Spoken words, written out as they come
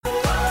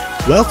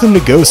Welcome to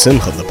Go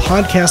Simcha, the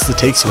podcast that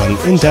takes you on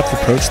an in-depth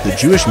approach to the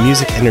Jewish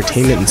music,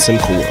 entertainment, and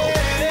simcha world.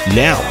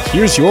 Now,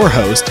 here's your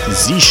host,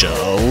 Zisha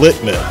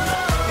Littman.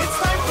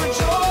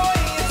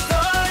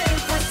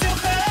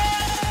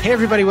 Hey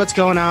everybody, what's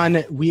going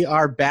on? We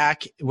are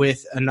back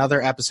with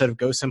another episode of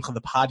Go Simcha,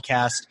 the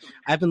podcast.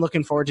 I've been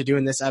looking forward to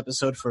doing this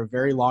episode for a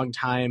very long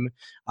time,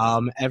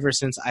 ever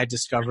since I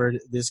discovered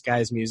this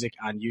guy's music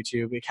on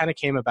YouTube. It kind of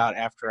came about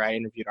after I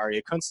interviewed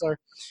Aryeh Kunstler,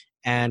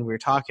 and we were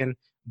talking,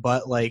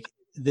 but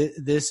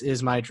this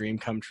is my dream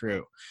come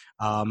true.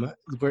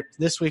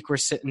 This week we're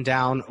sitting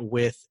down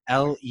with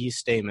L.E.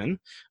 Stamen,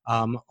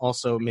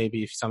 also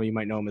maybe some of you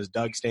might know him as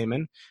Doug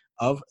Stamen,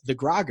 of the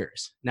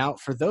Groggers. Now,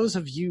 for those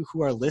of you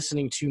who are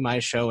listening to my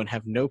show and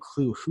have no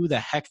clue who the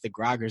heck the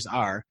Groggers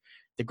are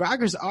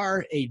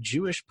a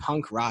Jewish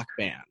punk rock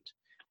band.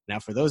 Now,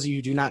 for those of you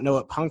who do not know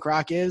what punk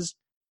rock is,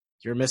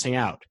 you're missing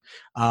out.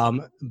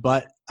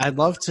 But I'd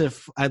love to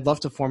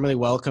formally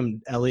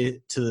welcome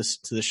Ellie to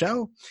the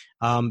show.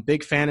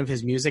 Big fan of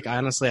his music. I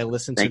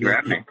listen to. Thank you for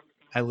having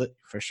me.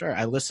 For sure.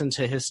 I listen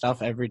to his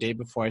stuff every day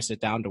before I sit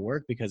down to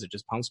work because it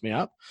just pumps me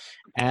up.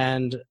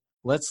 And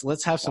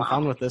let's have some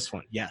fun with this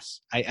one.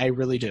 Yes, I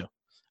really do.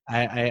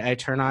 I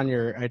turn on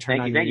your.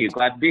 Thank you.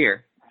 Glad to be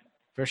here.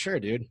 For sure,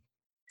 dude.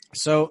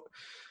 So,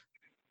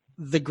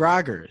 the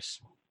Groggers.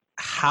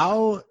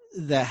 How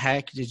the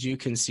heck did you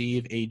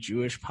conceive a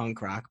Jewish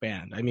punk rock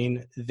band? I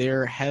mean,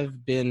 there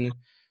have been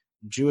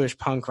Jewish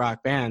punk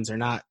rock bands. They're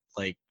not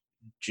like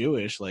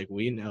Jewish, like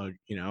we know.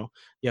 You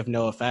have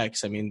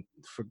NoFX. I mean,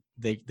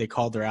 they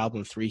called their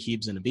album Three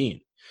Hebes and a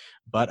Bean.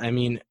 But I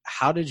mean,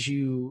 how did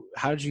you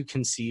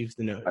conceive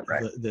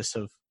this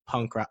of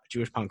punk rock,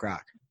 Jewish punk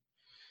rock?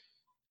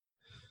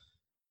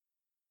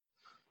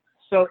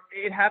 So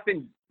it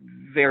happened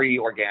very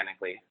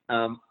organically.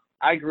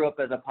 I grew up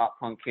as a pop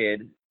punk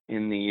kid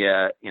in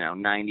the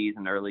 90s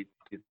and early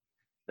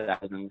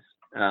 2000s,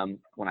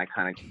 when I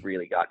kind of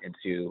really got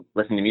into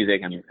listening to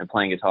music and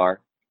playing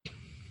guitar.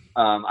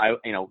 I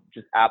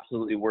just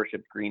absolutely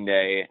worshipped Green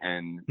Day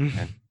and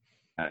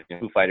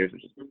Foo Fighters,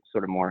 which is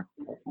sort of more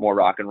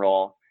rock and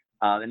roll,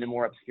 and then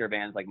more obscure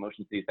bands like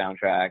Motion City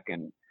Soundtrack,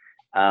 and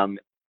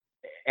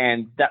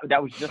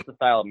that was just the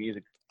style of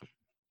music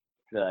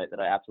that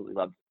I absolutely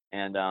loved.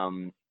 And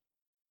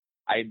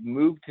I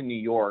moved to New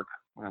York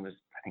when I was,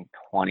 I think,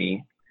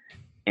 20,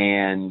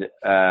 and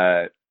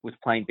was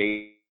playing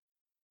bass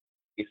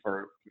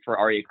for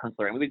Aryeh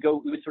Kunstler, and we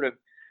would sort of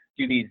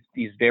do these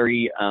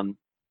very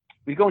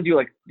we'd go and do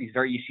like these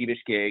very yeshivish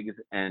gigs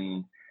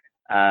and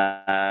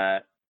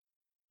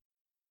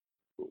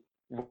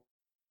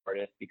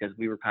artists, because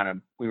we were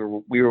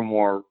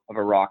more of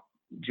a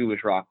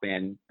Jewish rock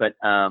band, but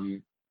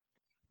I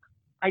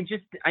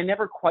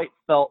never quite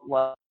felt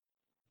like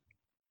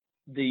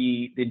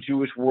the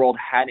Jewish world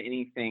had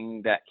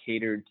anything that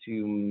catered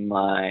to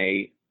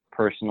my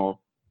personal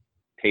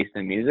taste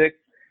in music,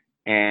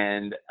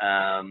 and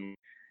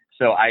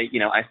so I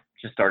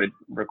just started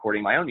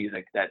recording my own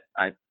music that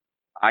I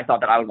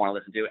thought that I would want to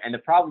listen to. And the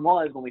problem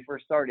was, when we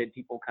first started,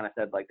 people kind of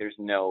said, like, there's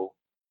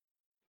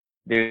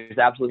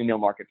absolutely no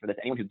market for this.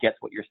 Anyone who gets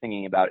what you're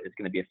singing about is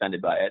going to be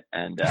offended by it.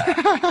 And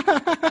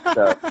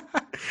so,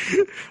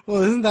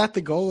 well, isn't that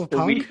the goal of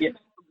punk?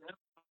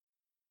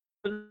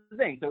 The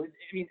thing. So I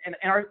mean, and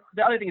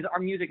the other thing is, our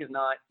music is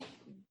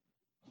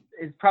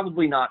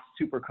probably not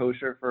super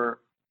kosher for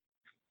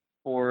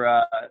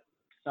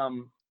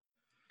some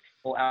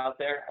people out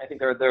there. I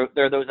think there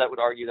are those that would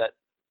argue that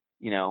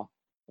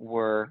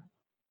we're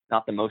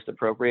not the most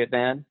appropriate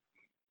band.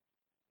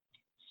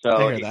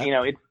 So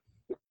it's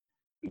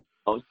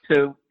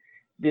so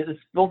this is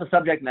both the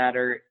subject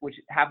matter, which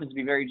happens to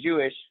be very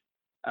Jewish,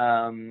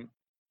 and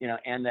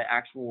the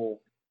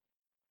actual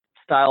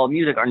style of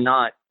music are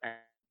not.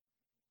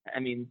 I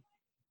mean,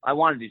 I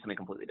want to do something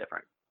completely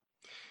different.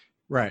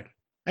 Right.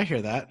 I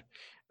hear that.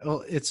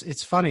 Well,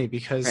 it's funny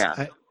because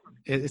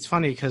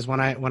when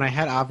I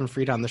had Avram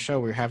Fried on the show,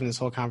 we were having this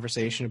whole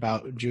conversation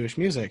about Jewish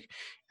music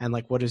and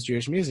like, what is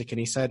Jewish music? And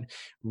he said,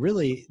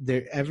 really,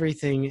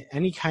 everything,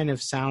 any kind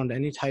of sound,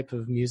 any type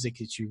of music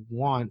that you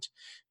want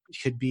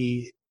can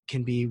be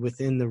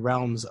within the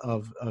realms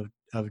of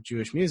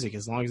Jewish music,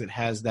 as long as it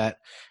has that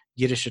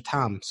Yiddish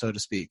tam, so to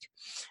speak.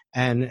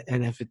 And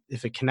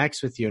if it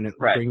connects with you and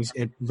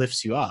it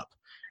lifts you up.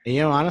 And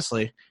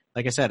honestly,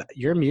 like I said,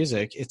 your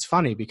music, it's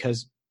funny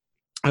because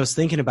I was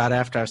thinking about it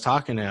after I was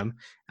talking to him.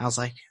 I was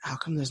like, how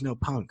come there's no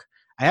punk?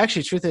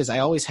 Truth is, I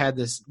always had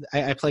this.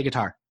 I play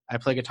guitar. I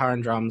play guitar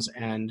and drums,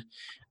 and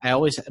I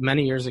always,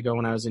 many years ago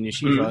when I was in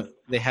yeshiva,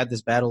 they had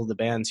this battle of the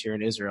bands here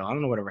in Israel. I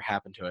don't know whatever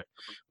happened to it,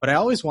 but I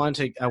always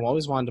wanted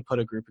to put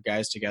a group of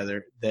guys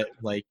together that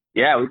like.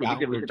 Yeah, we did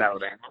the battle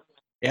band.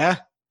 Yeah,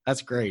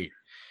 that's great.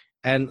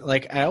 And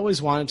like, I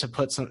always wanted to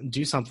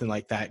do something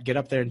like that. Get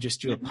up there and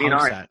just do a punk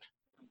set.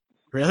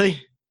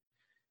 Really?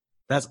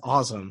 That's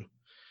awesome.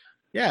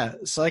 Yeah,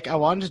 so like I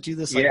wanted to do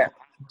this, a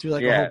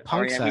whole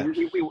punk set.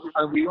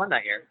 We won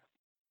that year.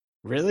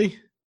 Really?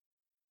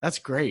 That's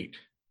great.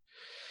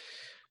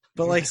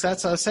 But like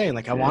that's what I was saying.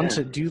 Like I wanted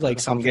to do like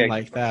something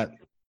like that.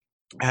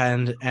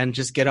 and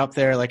just get up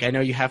there. Like, I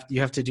know you have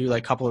to do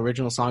like a couple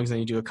original songs, and then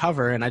you do a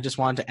cover, and I just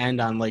wanted to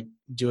end on like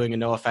doing a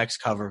NoFX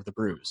cover of The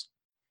Bruise,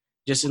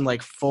 just in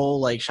like full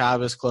like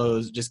Shabbos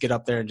clothes, just get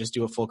up there and just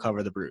do a full cover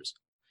of The Bruise.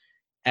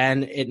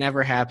 And it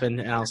never happened,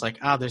 and I was like,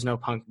 there's no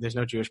punk, there's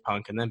no Jewish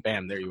punk, and then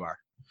bam, there you are.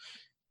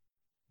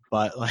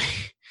 But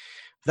like,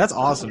 that's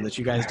awesome that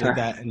you guys did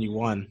that and you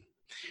won.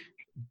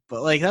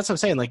 But like, that's what I'm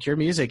saying. Like, your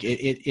music,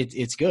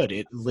 it's good.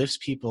 It lifts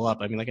people up.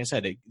 I mean, like I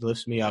said, it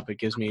lifts me up. It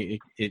gives me,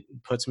 it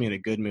puts me in a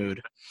good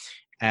mood,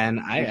 and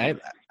I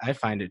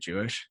find it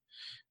Jewish.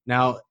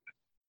 Now,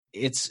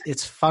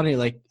 it's funny.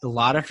 Like, a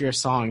lot of your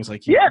songs,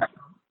 like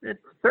it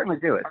certainly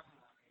do it.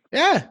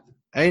 Yeah,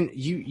 I mean,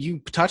 you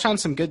touch on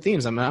some good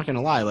themes. I'm not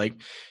gonna lie. Like,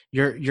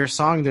 your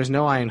song, "There's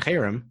No Ayin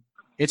Cherem,"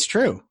 it's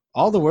true.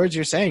 All the words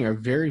you're saying are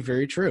very,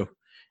 very true,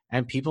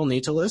 and people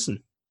need to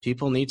listen.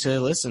 People need to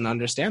listen,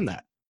 understand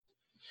that.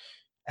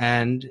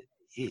 And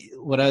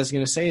what I was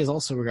going to say is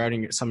also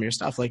regarding some of your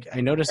stuff. Like,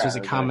 I noticed there's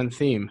a common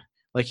theme.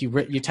 Like,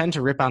 you tend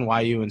to rip on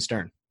YU and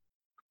Stern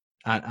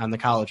on the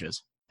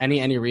colleges.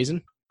 Any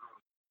reason?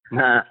 You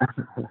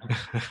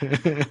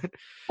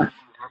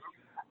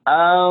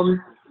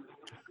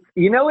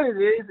know what it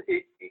is?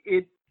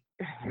 It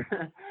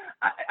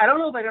I don't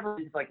know if I'd ever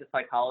read like the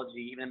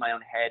psychology, even in my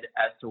own head,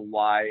 as to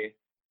why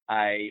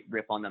I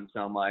rip on them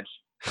so much.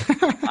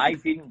 I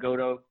didn't go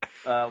to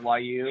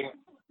YU,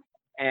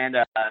 and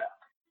I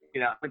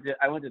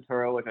went to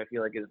Turo, which I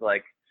feel like is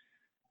like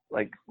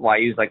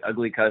YU's like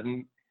ugly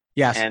cousin.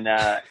 Yes. And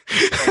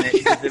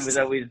it was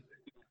always,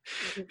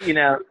 I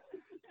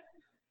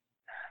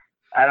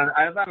don't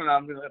know.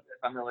 I'm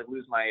gonna like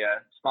lose my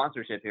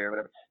sponsorship here or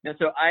whatever. And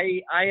so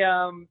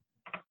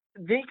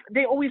they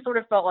always sort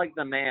of felt like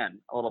the man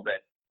a little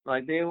bit.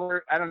 Like, they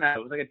were, I don't know,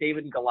 it was like a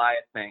David and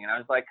Goliath thing. And I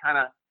was like,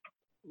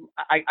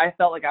 I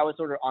felt like I was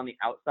sort of on the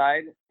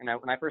outside. And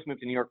when I first moved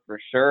to New York, for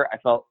sure, I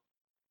felt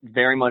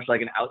very much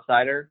like an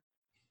outsider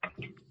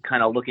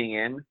kind of looking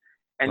in.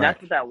 And right.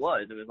 That's what that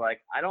was. It was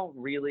like, I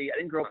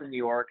didn't grow up in New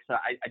York, so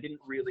I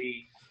didn't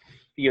really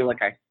feel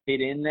like I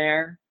fit in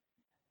there.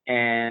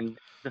 And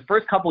the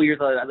first couple of years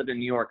I lived in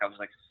New York, I was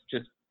like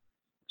just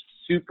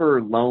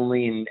super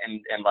lonely and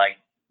like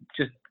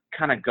just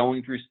kind of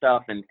going through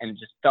stuff and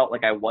just felt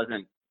like I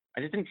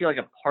just didn't feel like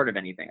a part of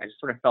anything. I just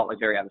sort of felt like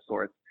very out of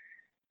sorts.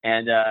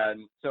 And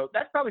so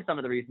that's probably some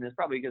of the reason. It's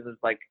probably because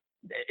it's like,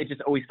 it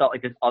just always felt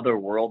like this other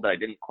world that I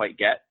didn't quite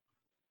get.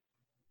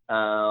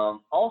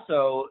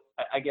 Also,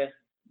 I guess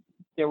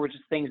there were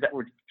just things that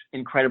were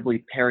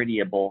incredibly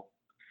parodyable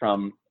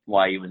from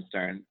YU and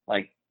Stern,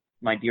 like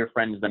My Dear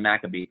Friends, the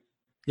Maccabees.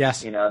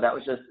 Yes. That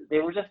was just, they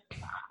were just,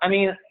 I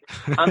mean,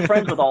 I'm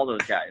friends with all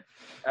those guys.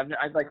 I've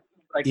like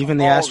even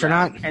the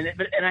astronaut. And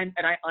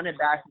I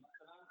unabashed.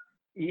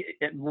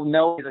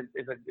 Noah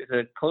is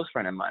a close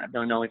friend of mine. I've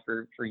known Noah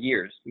for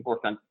years. We've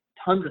worked on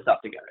tons of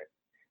stuff together.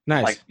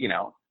 Nice.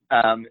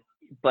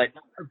 Like,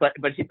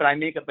 but I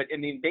make up. But I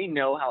mean, they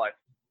know how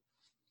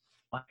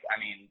I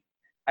mean,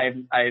 I've.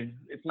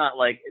 It's not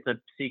like it's a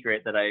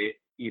secret that I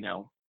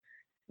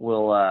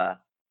will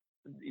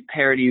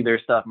parody their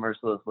stuff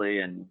mercilessly,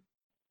 and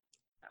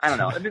I don't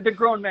know. They're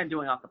grown men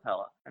doing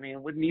acapella. I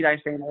mean, need I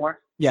say more?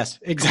 Yes,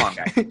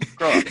 exactly. Come on, guys,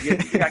 grow up. You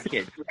got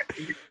kids.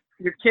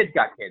 Your kids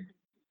got kids.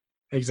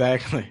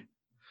 Exactly.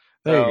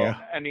 There you go.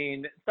 I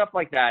mean, stuff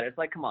like that. It's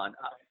like, come on,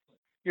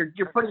 you're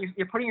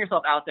putting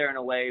yourself out there in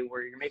a way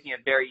where you're making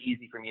it very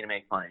easy for me to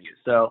make fun of you.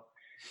 So,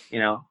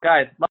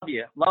 guys, love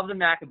you, love the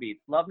Maccabees,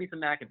 love me some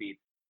Maccabees,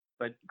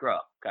 but grow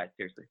up, guys.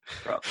 Seriously,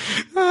 grow up.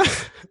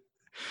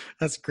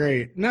 That's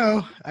great.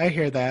 No, I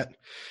hear that.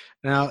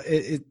 Now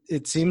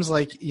it seems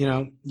like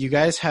you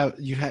guys have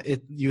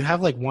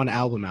like one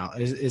album out.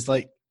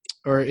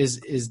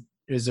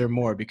 Is there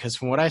more? Because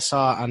from what I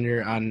saw on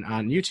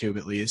YouTube,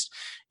 at least,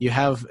 you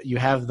have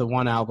the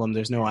one album,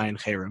 There's No Ayin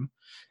Cherem,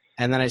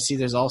 and then I see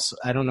there's also,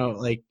 I don't know,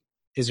 like,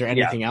 is there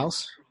anything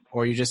else,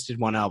 or you just did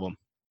one album?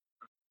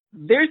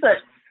 There's a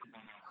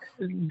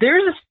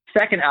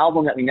second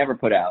album that we never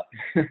put out.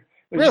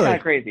 Which really? is kind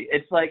of crazy.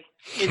 It's like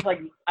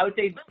I would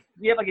say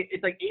we have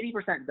it's like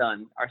 80%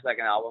 done, our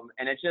second album,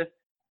 and it's just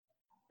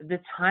the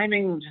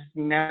timing just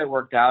never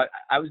worked out.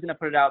 I was gonna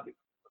put it out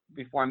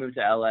before I moved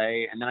to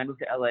LA, and then I moved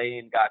to LA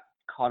and got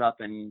caught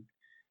up in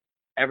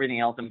everything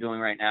else I'm doing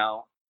right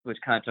now, which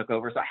kind of took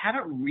over. So I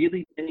haven't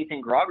really done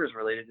anything Groggers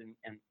related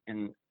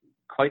in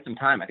quite some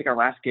time. I think our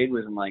last gig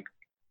was in like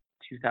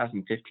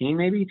 2015,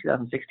 maybe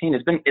 2016.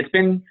 It's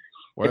been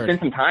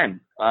some time.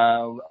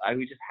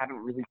 We just haven't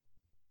really.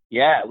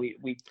 Yeah,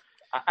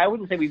 I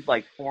wouldn't say we've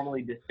like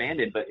formally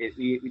disbanded, but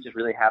we just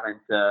really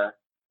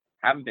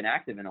haven't been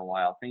active in a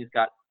while. Things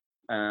got,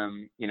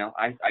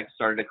 I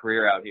started a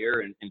career out here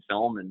in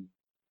film, and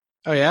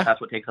oh yeah, that's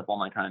what takes up all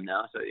my time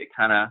now. So it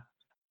kind of,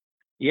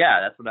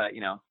 that's what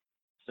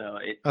so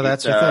it. Oh,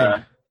 that's your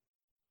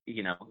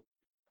thing.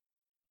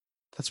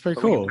 That's pretty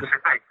cool.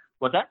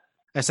 What's that?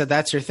 I said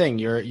that's your thing.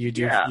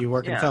 You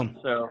work in film.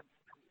 So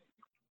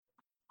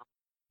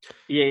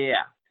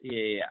yeah.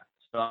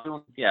 So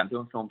I'm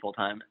doing film full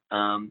time.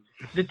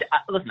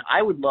 Listen,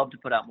 I would love to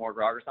put out more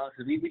Grogger songs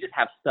because we just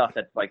have stuff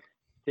that's like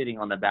sitting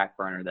on the back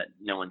burner that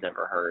no one's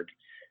ever heard,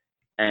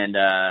 and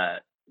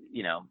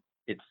you know,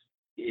 it's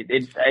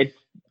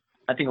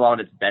I think a lot of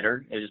it's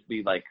better. It'd just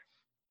be like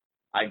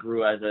I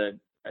grew as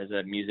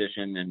a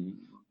musician and,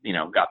 you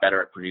know, got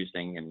better at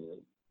producing and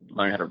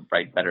learned how to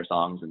write better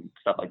songs and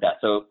stuff like that.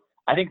 So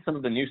I think some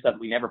of the new stuff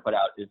we never put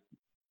out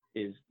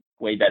is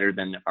way better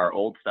than our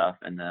old stuff.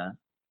 And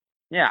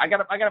yeah, I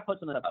gotta put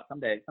something out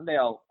someday. Someday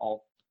I'll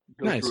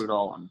go through it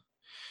all and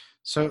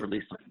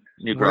release some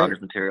new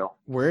Groggers material.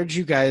 Where'd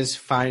you guys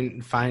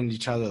find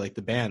each other, like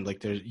the band? Like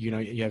there's, you know,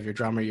 you have your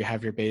drummer, you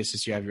have your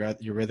bassist, you have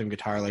your rhythm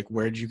guitar. Like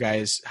how'd you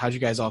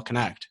guys all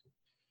connect?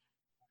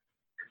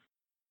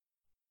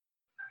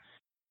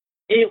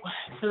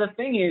 So the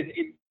thing is,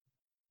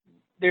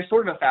 there's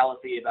sort of a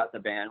fallacy about the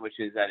band, which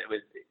is that it was,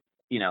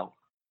 you know,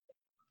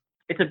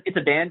 it's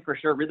a band for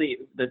sure. Really,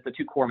 the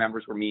two core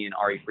members were me and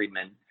Ari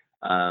Friedman,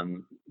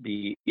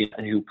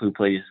 who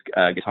plays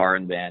guitar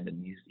in the band,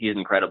 and he's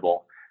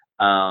incredible.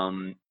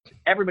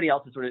 Everybody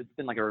else has it's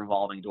been like a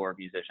revolving door of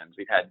musicians.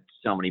 We've had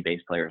so many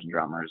bass players and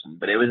drummers,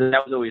 but that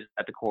was always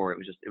at the core. It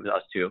was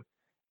us two.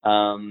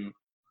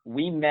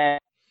 We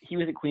met. He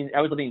was at Queens.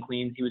 I was living in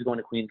Queens. He was going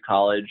to Queens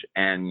College,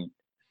 and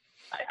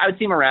I would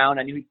see him around.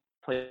 I knew he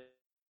played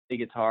the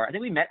guitar. I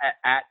think we met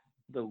at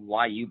the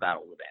YU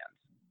Battle of the Bands.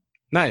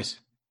 Nice.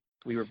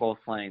 We were both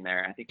playing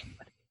there. I think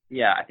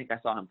I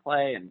saw him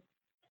play and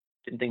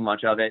didn't think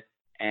much of it.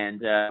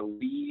 And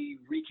we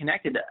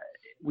reconnected.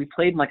 We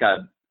played in like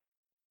a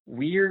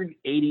weird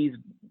 80s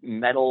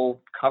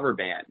metal cover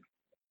band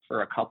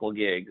for a couple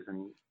gigs,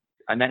 and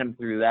I met him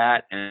through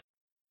that. And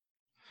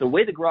the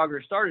way the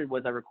Grogger started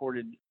was I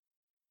recorded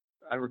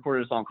a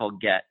song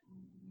called Get.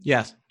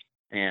 Yes.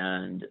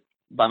 And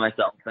by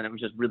myself, and it was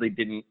just really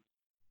didn't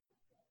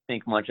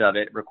think much of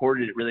it.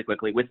 Recorded it really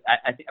quickly.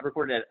 I think I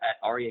recorded it at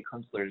Aria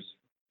Kunstler's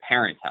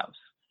parents' house.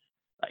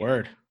 Like,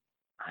 Word.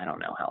 I don't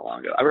know how long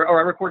ago. I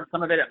recorded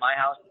some of it at my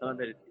house, some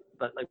of it,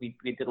 but like we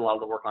did a lot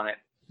of the work on it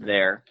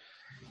there.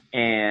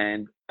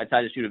 And I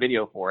decided to shoot a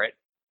video for it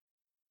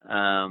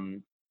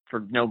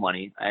for no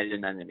money. I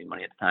didn't have any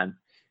money at the time.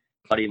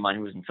 A buddy of mine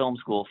who was in film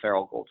school,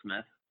 Farrell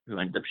Goldsmith, who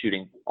ended up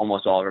shooting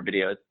almost all of our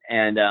videos,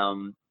 and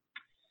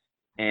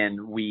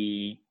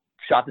we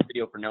shot this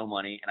video for no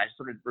money, and I just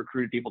sort of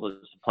recruited people to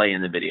just play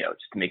in the video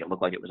just to make it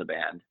look like it was a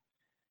band.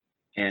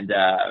 And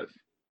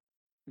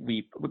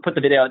we put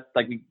the video out,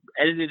 like we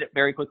edited it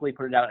very quickly,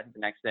 put it out I think the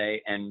next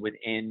day, and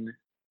within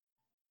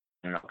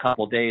a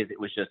couple of days, it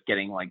was just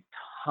getting like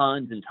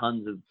tons and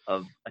tons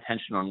of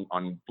attention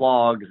on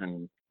blogs,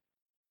 and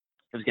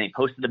it was getting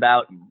posted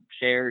about and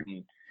shared,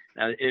 and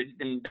it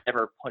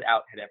never put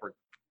out had ever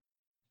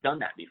done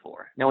that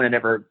before. No one had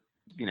ever,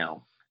 I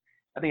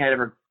think I'd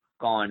ever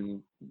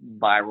gone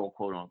viral,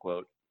 quote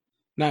unquote.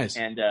 Nice.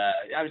 And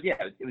it was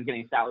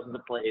getting thousands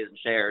of plays and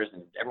shares,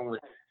 and everyone was,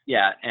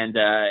 and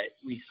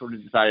we sort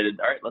of decided,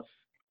 all right, let's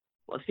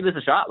give this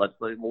a shot.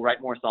 We'll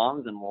write more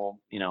songs, and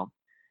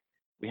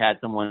we had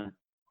someone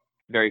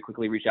very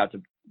quickly reach out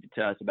to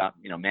us about,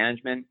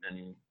 management,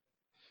 and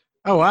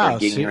oh wow,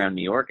 gigging around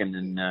New York, and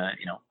then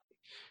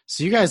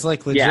so you guys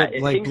legit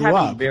blew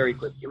up very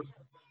quick.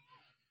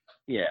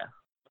 Yeah,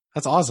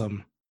 that's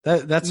awesome.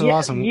 That's so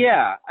awesome.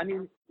 Yeah, I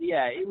mean,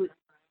 it was.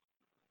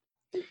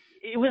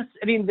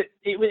 I mean,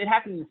 it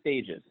happened in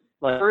stages.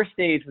 Like, the first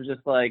stage was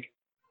just like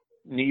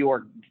New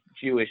York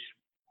Jewish,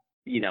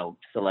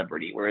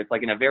 celebrity, where it's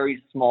like in a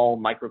very small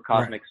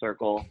microcosmic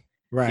circle.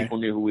 Right. People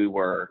knew who we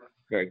were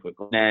very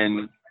quickly.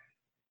 And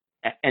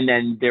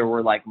then there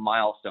were like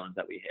milestones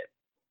that we hit,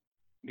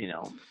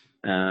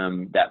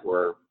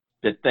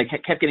 that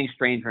kept getting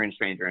stranger and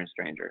stranger and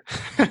stranger.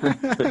 Put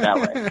it that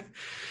way.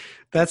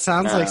 That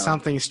sounds like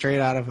something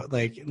straight out of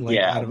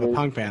out of a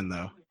punk band,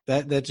 though.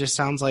 That just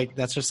sounds like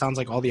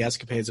all the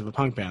escapades of a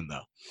punk band,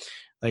 though.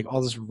 Like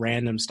all this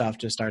random stuff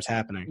just starts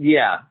happening.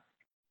 Yeah.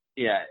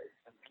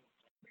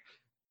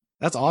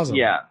 That's awesome.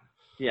 Yeah.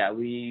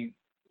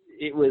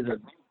 It was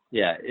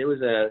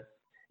a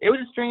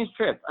strange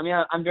trip. I mean,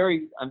 I'm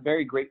very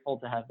grateful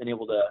to have been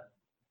able to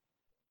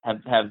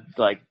have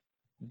like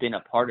been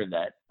a part of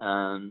that.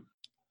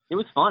 It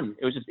was fun.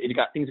 It was just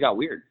things got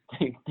weird.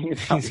 Things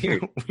got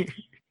weird.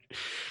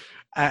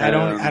 I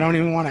don't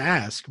even want to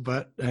ask,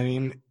 but I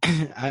mean,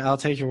 I'll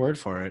take your word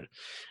for it.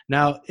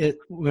 Now,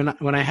 when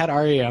I had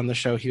Aria on the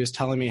show, he was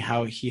telling me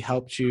how he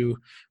helped you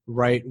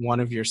write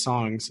one of your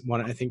songs.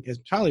 I think it's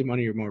probably one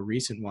of your more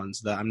recent ones,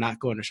 the "I'm Not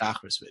Going to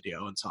Chakras"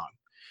 video and song.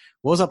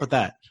 What was up with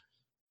that?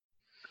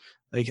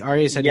 Like,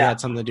 Aria said you had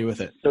something to do with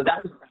it. So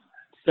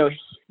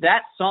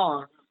that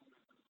song,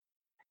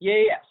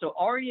 yeah. So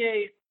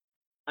Aria,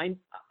 I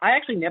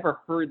actually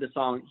never heard the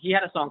song. He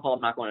had a song called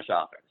 "I'm Not Going to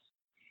Chakras."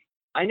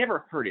 I never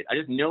heard it. I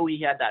just know he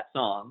had that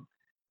song,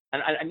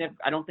 and I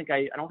don't think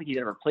he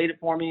ever played it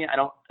for me. I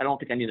don't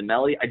think I knew the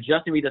melody. I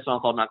just knew he had a song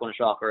called "Not Going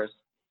to Chakras,"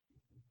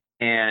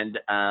 and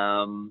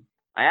I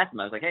asked him.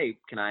 I was like, "Hey,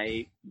 can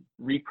I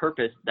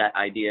repurpose that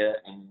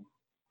idea?" And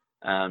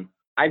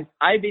I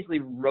basically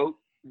wrote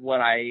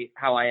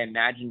how I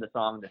imagined the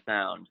song to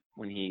sound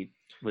when he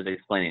was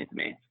explaining it to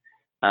me.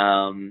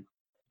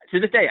 To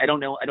this day, I don't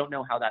know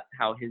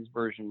how his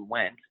version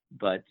went,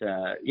 but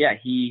yeah,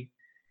 he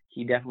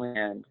definitely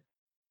had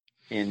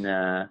in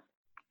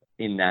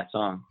that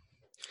song.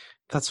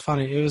 That's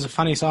funny. It was a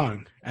funny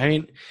song. I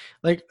mean,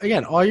 like,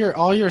 again, all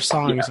your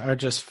songs are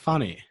just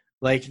funny.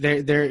 Like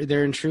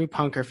they're in true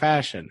punker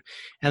fashion,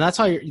 and that's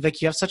how you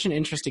have such an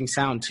interesting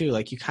sound too.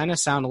 Like you kind of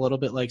sound a little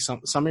bit like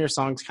some of your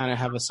songs kind of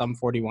have a Sum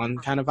 41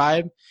 kind of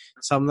vibe.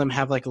 Some of them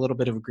have like a little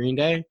bit of a Green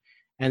Day,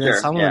 and then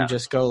some of them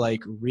just go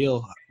like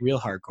real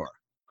hardcore.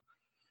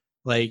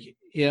 Like,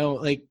 you know,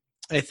 like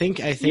I think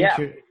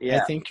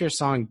your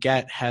song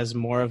Get has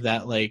more of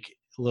that like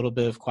a little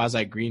bit of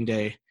quasi Green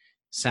Day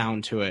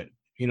sound to it.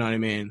 You know what I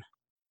mean?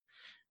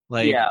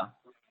 Like,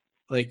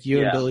 like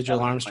you and Billy Joel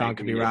Armstrong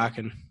could be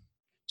rocking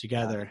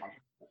together.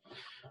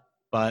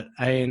 But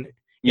I mean,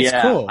 it's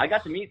cool. I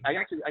got to meet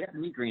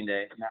Green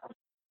Day. And that was,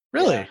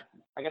 really? Yeah,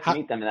 I got to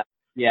meet them. And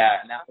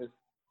that was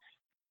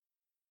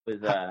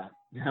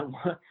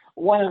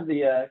one of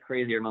the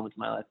crazier moments of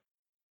my life.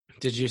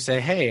 Did you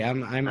say, "Hey,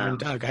 I'm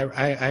Doug.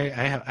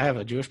 I have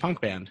a Jewish punk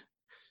band"?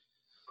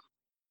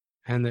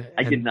 And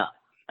I did not.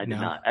 I did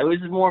not. It was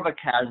more of a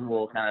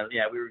casual kind of.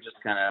 Yeah, we were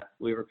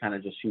kind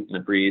of just shooting the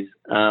breeze.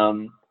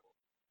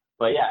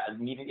 But yeah,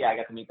 I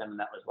got to meet them, and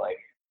that was like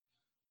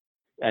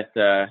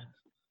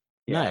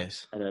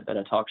nice at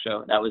a talk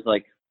show. That was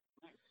like,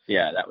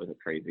 that was a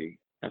crazy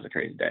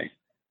day.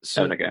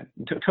 So that was like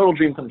a total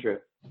dream come true.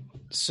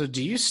 So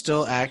do you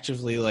still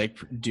actively like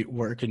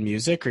work in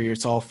music, or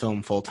it's all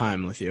film full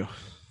time with you?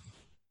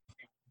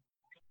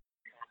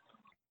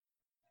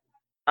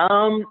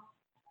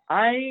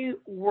 I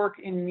work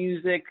in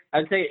music.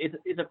 I'd say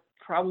it's a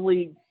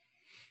probably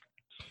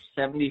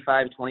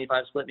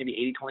 75-25 split,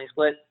 maybe 80-20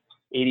 split.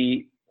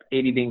 80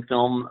 being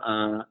film,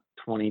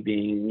 20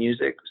 being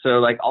music. So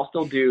like I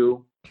still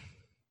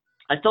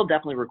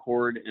definitely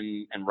record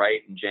and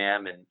write and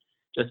jam, and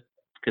just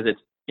because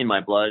it's in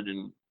my blood,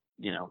 and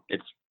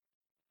it's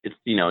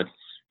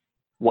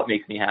what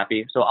makes me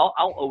happy. So I'll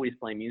always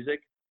play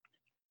music.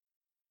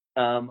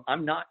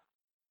 I'm not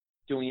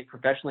doing it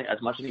professionally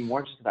as much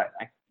anymore, just because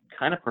I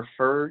kind of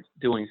prefer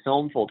doing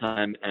film full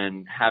time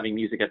and having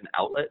music as an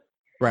outlet.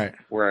 Right.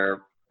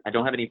 Where I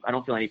don't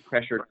feel any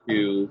pressure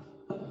to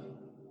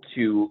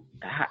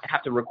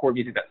have to record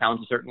music that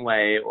sounds a certain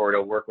way, or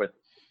to work with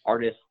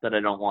artists that I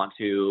don't want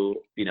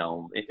to,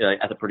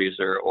 as a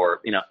producer,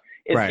 or,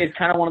 it's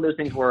kind of one of those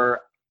things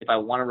where if I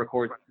want to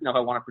record, if I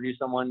want to produce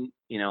someone,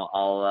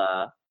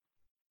 I'll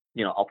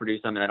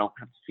produce them, and I don't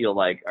have to feel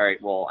like, all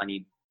right, well, I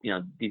need,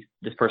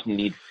 this person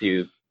needs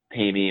to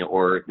pay me,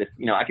 or this,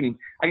 I can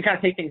kind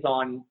of take things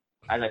on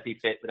as I see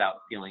fit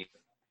without feeling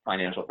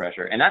financial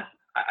pressure. And that's,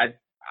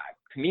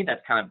 to me,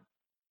 that's kind of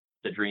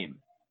the dream.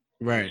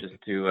 Right. Just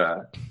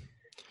to,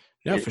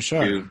 for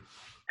sure. To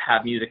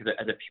have music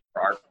as a pure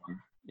art form.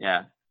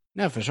 Yeah.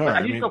 No, for sure. But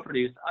I do still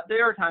produce.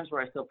 There are times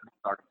where I still produce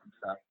art and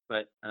stuff,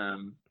 but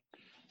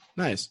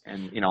nice.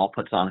 And I'll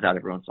put songs out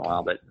every once in a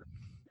while, but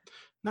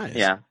nice.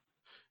 Yeah.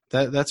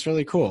 That's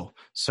really cool.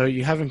 So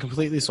you haven't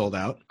completely sold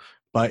out,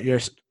 but you're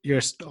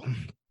still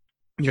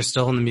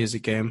in the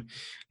music game.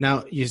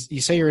 Now you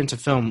say you're into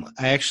film.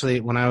 I actually,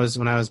 when I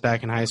was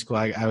back in high school,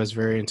 I was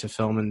very into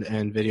film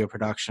and video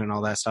production and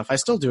all that stuff. I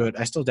still do it.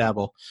 I still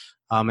dabble.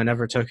 I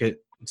never took it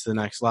to the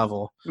next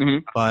level.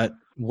 Mm-hmm. But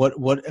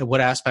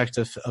what aspect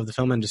of the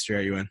film industry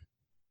are you in?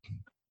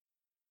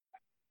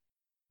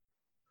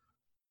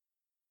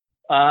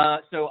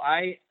 So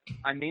I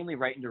mainly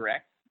write and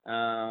direct.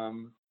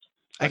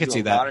 I can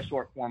see that. A lot of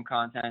short form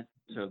content.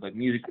 So like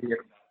music videos.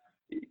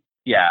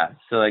 Yeah.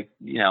 So like,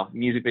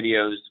 music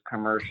videos,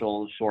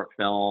 commercials, short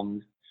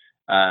films,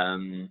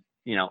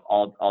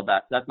 all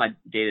that. That's my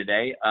day to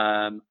day.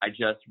 I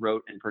just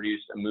wrote and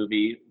produced a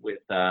movie with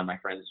my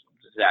friends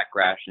Zach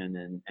Grashin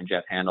and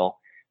Jeff Handel.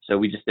 So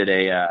we just did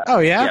we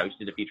just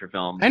did a feature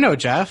film. I know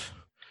Jeff.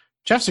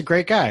 Jeff's a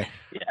great guy.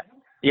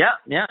 Yeah.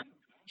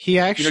 He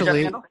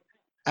actually,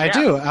 I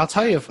do. I'll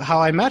tell you how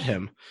I met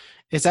him.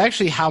 It's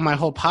actually how my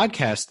whole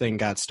podcast thing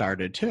got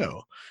started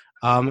too.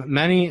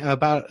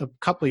 About a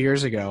couple of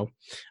years ago,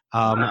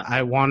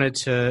 I wanted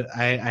to.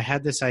 I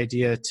had this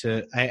idea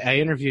to. I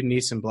interviewed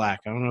Neeson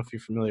Black. I don't know if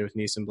you're familiar with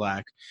Neeson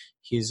Black.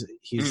 He's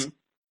mm-hmm.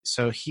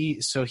 so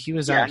he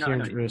was out here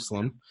in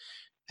Jerusalem,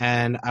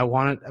 and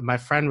my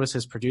friend was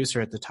his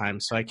producer at the time,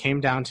 so I came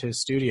down to his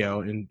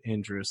studio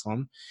in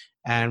Jerusalem,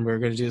 and we were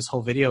going to do this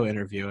whole video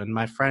interview, and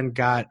my friend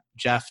got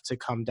Jeff to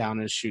come down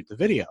and shoot the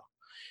video.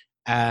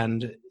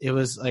 And it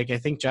was like, I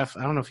think Jeff,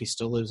 I don't know if he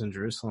still lives in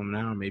Jerusalem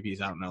now, maybe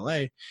he's out in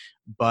LA,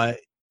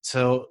 but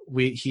so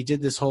he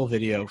did this whole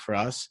video for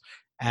us,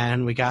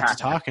 and we got to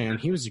talking, and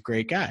he was a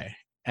great guy.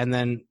 And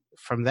then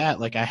from that,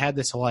 like, I had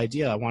this whole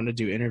idea. I wanted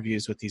to do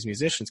interviews with these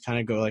musicians, kind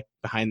of go like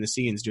behind the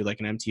scenes, do like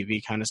an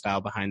MTV kind of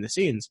style behind the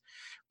scenes.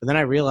 But then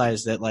I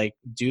realized that, like,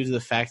 due to the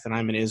fact that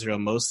I'm in Israel,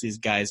 most of these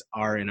guys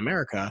are in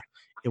America,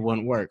 it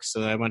wouldn't work. So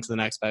then I went to the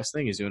next best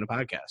thing, is doing a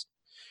podcast.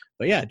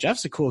 But yeah,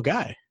 Jeff's a cool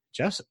guy.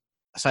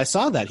 So I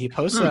saw that he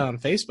posted it on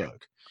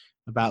Facebook,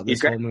 about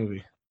this whole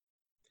movie?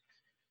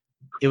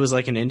 It was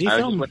like an indie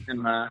film? Just with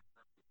him,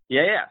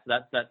 yeah. So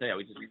that's yeah.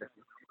 We just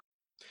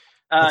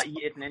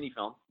it's an indie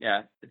film.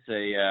 Yeah, it's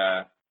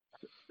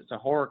a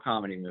horror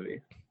comedy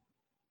movie.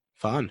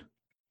 Fun.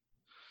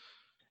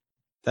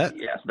 So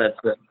that's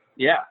good.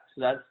 Yeah.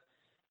 So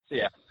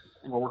yeah.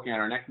 And we're working on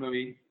our next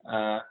movie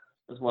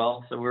as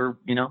well. So we're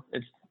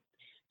it's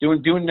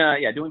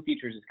doing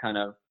features is kind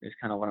of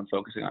what I'm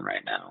focusing on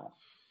right now.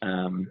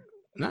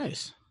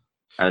 Nice.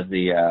 As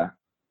the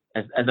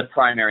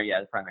primary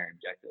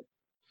objective.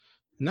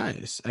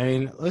 Nice. I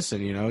mean,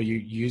 listen, you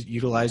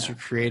utilize your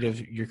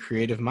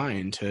creative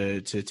mind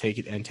to take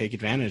it and take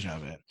advantage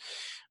of it.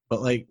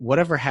 But like,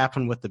 whatever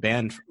happened with the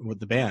band?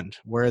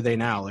 Where are they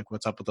now? Like,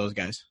 what's up with those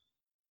guys?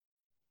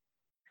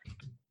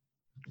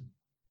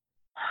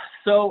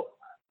 So,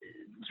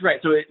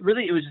 right. So it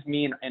was just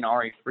me and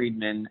Ari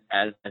Friedman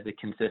as the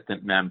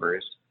consistent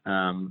members.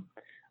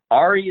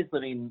 Ari is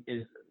living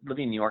in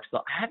New York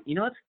still.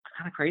 It's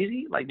kind of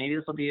crazy. Like maybe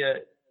this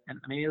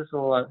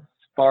will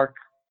spark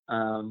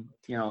phone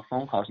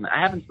calls.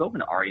 I haven't spoken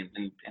to Ari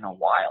in a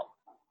while,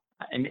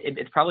 and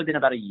it's probably been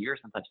about a year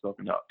since I've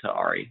spoken to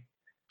Ari.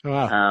 Oh,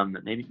 wow.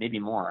 Maybe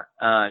more.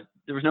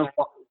 There was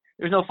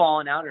no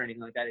falling out or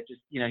anything like that. It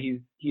just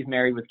he's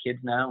married with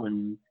kids now,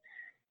 and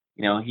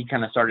he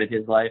kind of started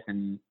his life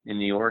in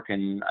New York,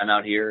 and I'm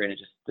out here, and it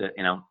just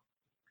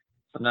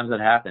sometimes that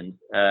happens.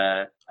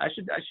 I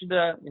should this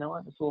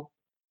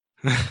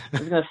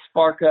is gonna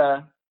spark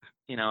a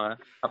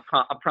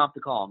prompt to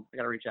call him. I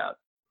gotta reach out.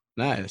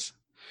 Nice.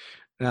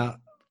 Now,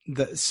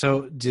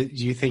 so do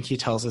you think he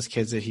tells his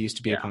kids that he used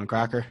to be a punk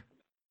rocker?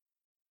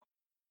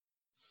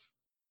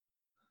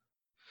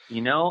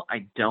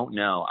 I don't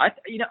know. I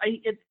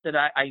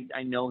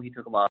know he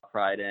took a lot of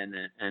pride in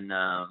it, and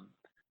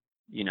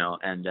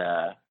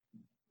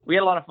we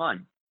had a lot of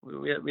fun.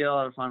 We had a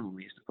lot of fun when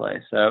we used to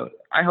play. So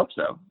I hope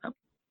so.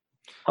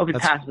 Hope he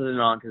passes it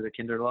on to the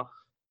Kinderloch.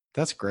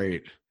 That's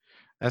great.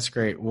 That's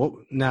great.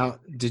 Now,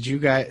 did you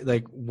guys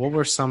what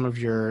were some of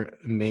your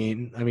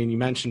main? I mean, you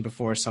mentioned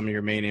before some of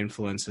your main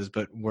influences,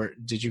 but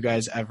did you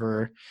guys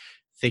ever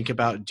think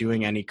about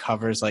doing any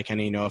covers, like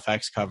any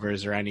NoFX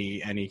covers or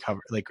any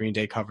cover like Green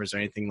Day covers or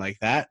anything like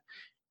that,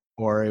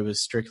 or it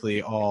was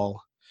strictly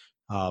all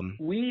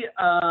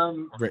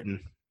written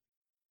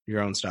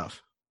your own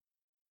stuff?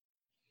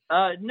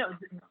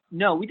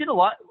 No, we did a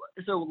lot.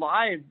 So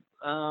live,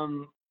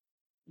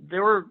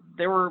 there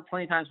were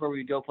plenty of times where we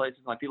would go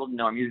places like people didn't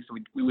know our music, so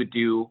we would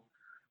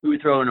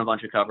throw in a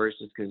bunch of covers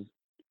just because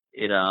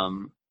it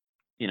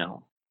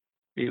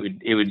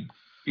would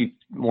be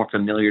more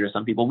familiar to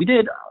some people. We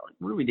did.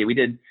 What did we do?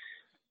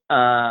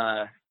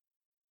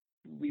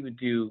 We would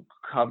do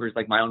covers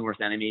like My Own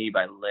Worst Enemy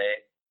by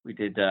Lit. We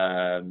did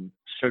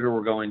Sugar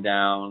We're Going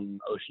Down,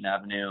 Ocean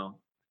Avenue.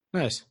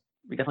 Nice.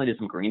 We definitely did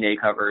some Green Day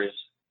covers.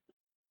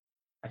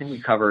 I think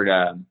we covered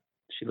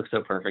She Looks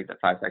So Perfect, that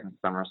 5 Seconds of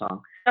Summer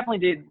song.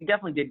 We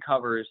definitely did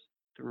covers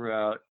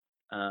throughout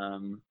our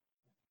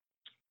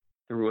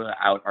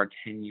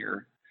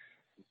tenure.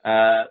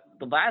 The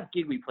last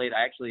gig we played,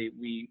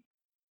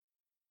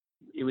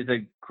 it was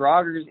a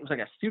Groggers. It was like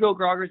a pseudo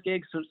Groggers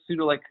gig, so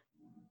pseudo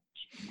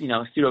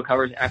pseudo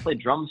covers. I played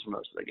drums for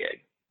most of the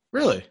gig.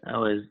 Really? That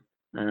was,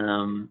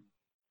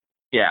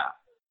 yeah.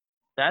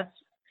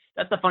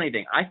 That's the funny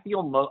thing. I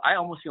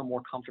almost feel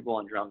more comfortable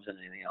on drums than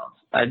anything else.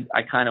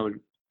 I kind of would,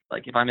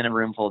 like, if I'm in a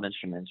room full of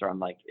instruments, or I'm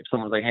like, if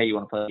someone's like, hey, you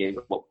want to play a gig?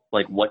 What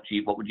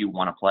would you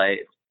want to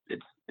play?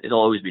 It'll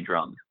always be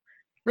drums.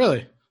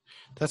 Really?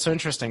 That's so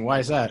interesting. Why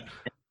is that?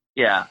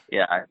 Yeah.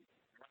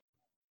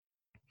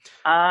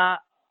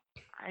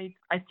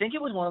 I think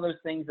it was one of those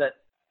things that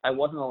I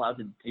wasn't allowed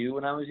to do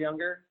when I was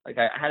younger. Like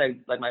I had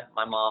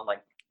my mom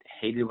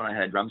hated when I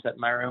had a drum set in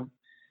my room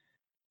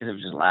because it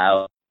was just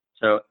loud.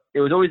 So it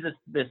was always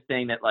this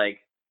thing that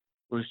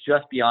was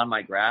just beyond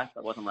my grasp.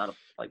 I wasn't allowed to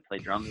play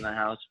drums in the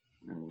house,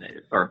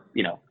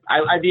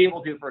 I'd be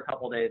able to for a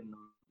couple of days, and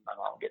my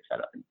mom would get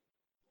fed up and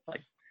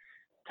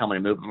tell me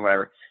to move or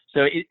whatever.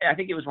 So I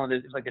think it was one of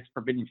those. It's like this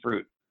forbidden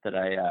fruit that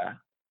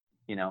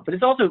But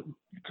it's also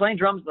playing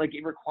drums.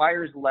 It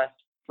requires less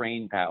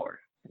brain power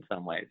in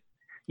some ways.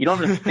 You don't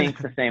have to think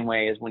the same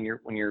way as when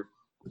you're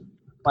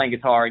playing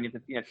guitar, and you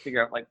have to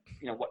figure out what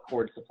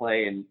chords to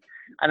play. And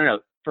I don't know.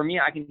 For me,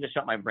 I can just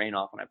shut my brain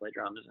off when I play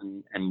drums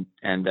and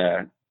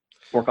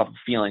work off of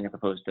feeling as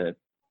opposed to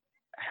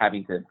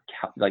having to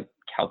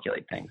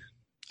calculate things.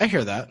 I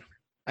hear that.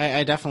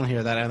 I definitely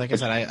hear that. Like I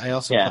said, I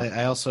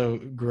also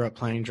grew up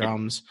playing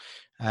drums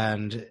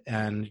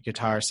and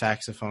guitar,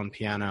 saxophone,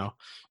 piano.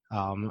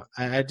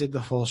 I did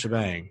the full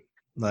shebang.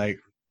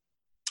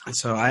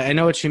 So I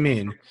know what you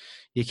mean.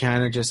 You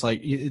kind of just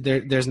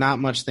there's not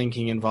much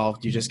thinking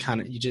involved. You just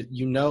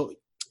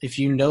if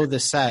you know the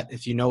set,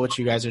 if you know what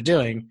you guys are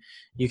doing,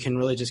 you can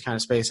really just kind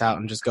of space out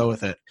and just go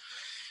with it.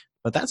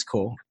 But that's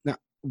cool. Now,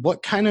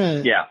 what kind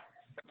of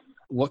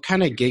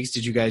gigs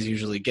did you guys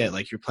usually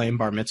get? You're playing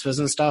bar mitzvahs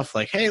and stuff?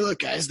 Hey, look,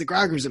 guys, the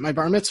Groggers at my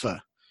bar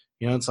mitzvah.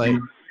 It's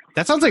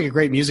that sounds like a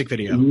great music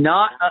video.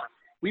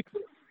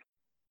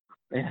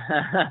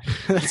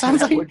 That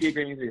sounds like would be a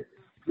great music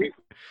video.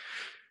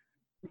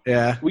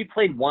 Yeah. We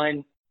played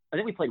one. I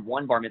think we played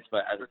one bar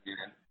mitzvah as a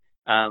student,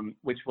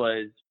 which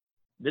was,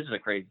 this is a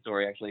crazy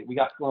story actually. We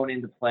got flown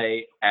in to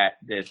play at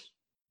this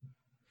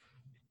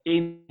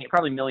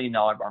probably $1 million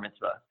bar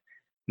mitzvah.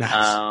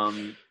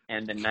 Nice.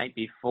 And the night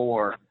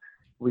before,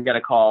 we got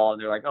a call,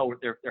 and they're like, "Oh,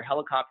 they're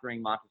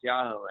helicoptering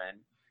Matisyahu,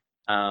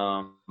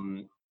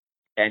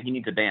 and he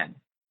needs a band.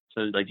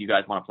 So like, do you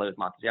guys want to play with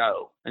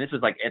Matisyahu?" And this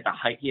was like at the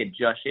height. He had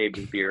just shaved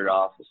his beard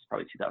off. This was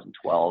probably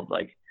 2012.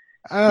 Like,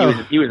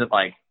 he was at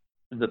like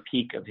the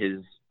peak of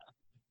his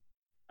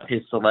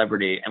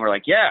celebrity, and we're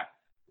like, yeah,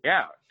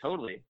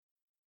 totally.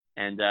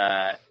 And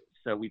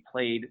so we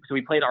played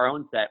our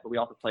own set, but we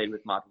also played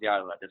with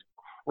Matisyahu at this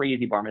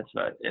crazy bar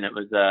mitzvah, and it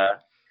was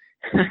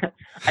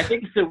I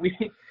think so.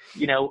 We,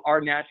 our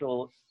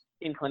natural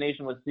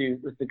inclination was to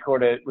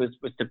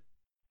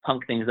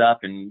punk things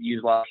up and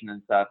use Washington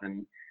and stuff.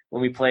 And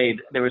when we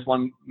played, there was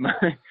one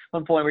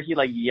point where he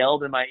like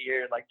yelled in my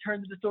ear, like,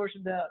 "Turn the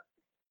distortion down."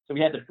 So we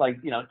had to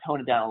like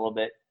tone it down a little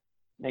bit,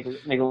 make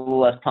it a little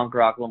less punk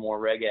rock, a little more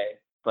reggae.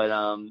 But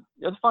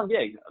it was a fun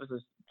gig. It was a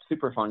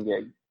super fun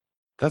gig.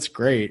 That's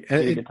great. I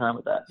had a good time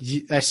with that.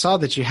 I saw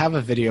that you have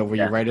a video where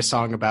you write a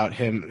song about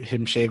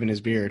him shaving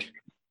his beard.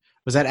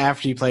 Was that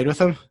after you played with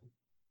him?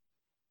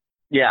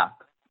 Yeah.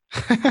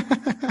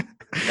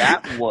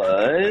 That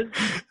was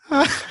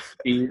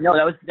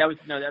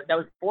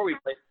before we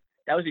played.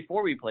 That was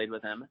before we played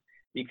with him,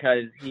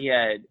 because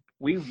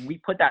we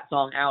put that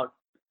song out,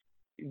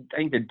 I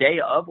think the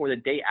day of or the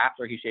day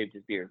after he shaved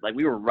his beard. Like,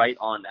 we were right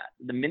on that.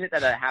 The minute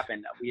that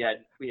happened, I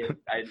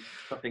had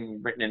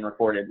something written and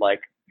recorded. Like,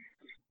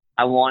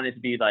 I wanted to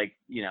be like,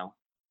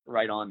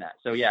 right on that.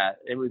 So yeah,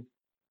 this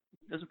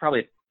was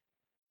probably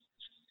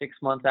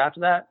 6 months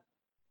after that,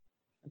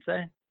 I'd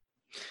say.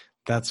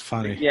 That's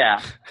funny. Yeah.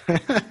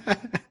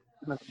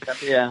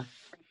 Yeah.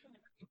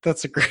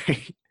 That's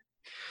great.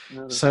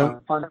 So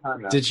fun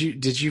time, did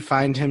you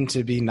find him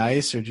to be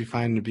nice, or did you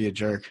find him to be a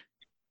jerk?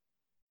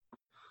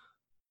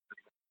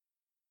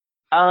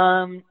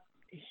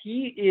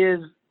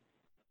 He's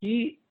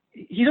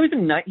always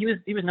been nice. He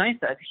was nice.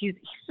 He's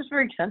just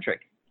very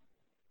eccentric.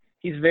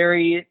 He's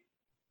very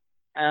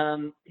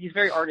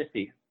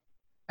artisty.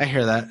 I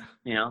hear that.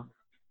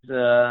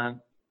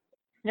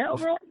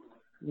 Overall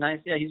nice.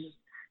 Yeah,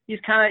 he's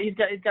got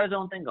his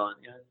own thing going.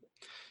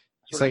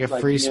 He's like a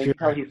free spirit. You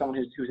can tell he's someone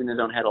who's in his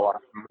own head a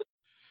lot.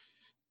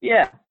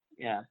 Yeah.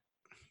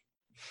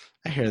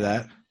 I hear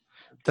that.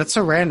 That's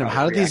so random.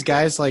 How do these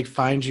guys like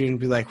find you and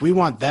be like, "We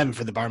want them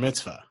for the bar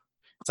mitzvah"?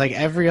 It's like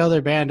every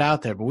other band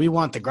out there, but we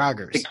want the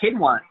Groggers. The kid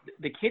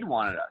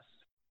wanted us.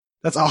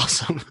 That's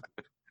awesome.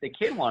 The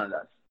kid wanted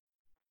us.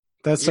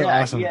 That's so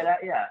awesome.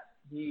 Yeah.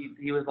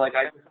 He was like,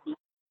 I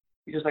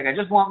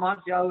just want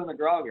Matisyahu and the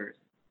Groggers.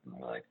 And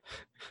we're like,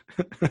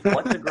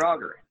 what's a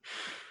Grogger?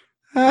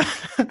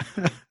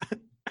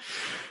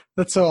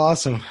 That's so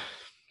awesome.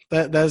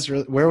 That's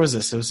really. Where was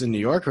this? It was in New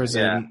York, or was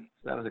it?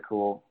 That was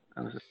cool.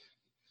 I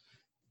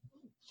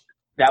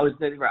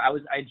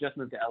just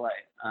moved to LA.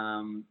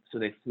 So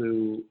they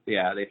flew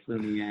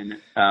me in.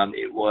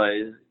 It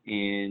was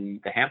in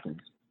the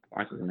Hamptons.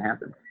 Ours was in the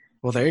Hamptons.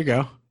 Well, there you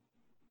go. $1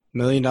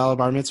 million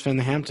bar mitzvah in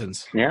the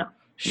Hamptons. Yeah.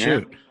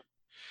 Shoot. Yeah.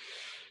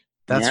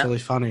 That's really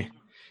funny.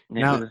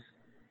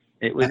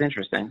 It was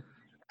interesting.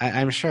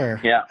 I'm sure.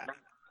 Yeah.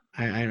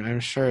 I'm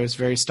sure it's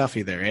very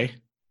stuffy there, eh?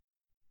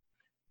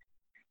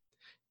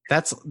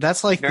 That's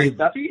like very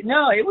stuffy.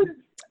 No, it was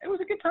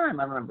a good time.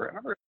 I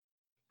remember.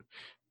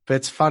 But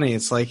it's funny.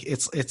 It's like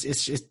it's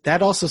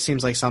that also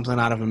seems like something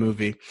out of a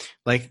movie.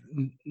 Like,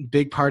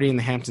 big party in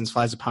the Hamptons,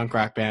 flies a punk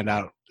rock band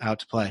out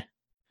to play.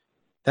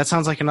 That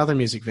sounds like another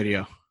music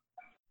video.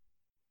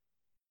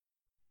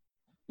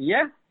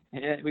 Yeah,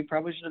 we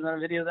probably should have done a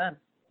video then.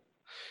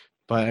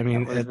 But I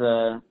mean,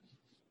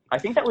 I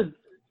think that was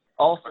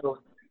also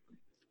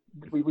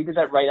we did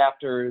that right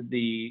after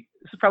this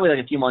is probably like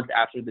a few months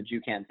after the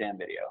Jew Can Sam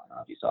video. I don't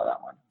know if you saw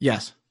that one.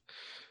 Yes,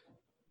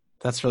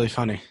 that's really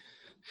funny.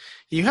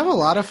 You have a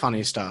lot of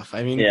funny stuff.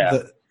 I mean,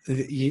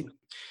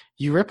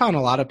 you rip on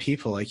a lot of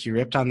people. Like, you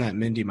ripped on that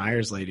Mindy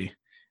Myers lady.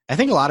 I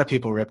think a lot of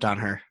people ripped on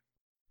her.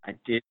 I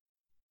did.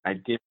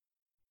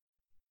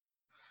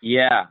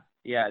 Yeah.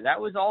 That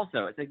was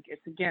also.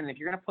 It's again, if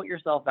you're gonna put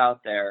yourself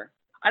out there,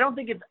 I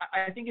think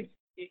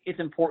it's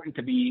important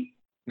to be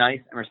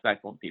nice and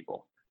respectful to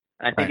people,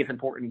 and I think it's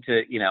important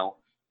to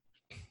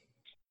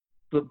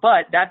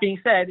But that being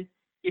said,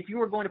 if you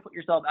were going to put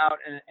yourself out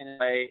in a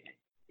way,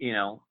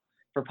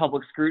 for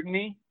public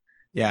scrutiny,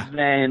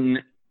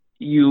 then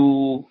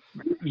you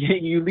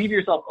leave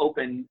yourself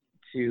open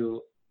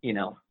to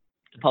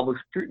public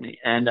scrutiny,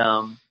 and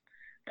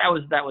that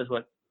was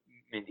what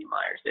Mindy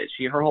Myers did.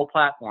 Her whole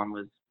platform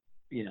was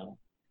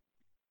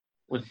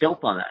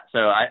built on that,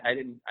 so I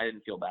didn't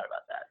feel bad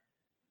about that.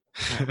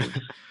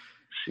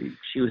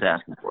 She was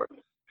asking for it.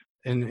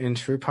 In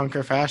true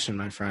punker fashion,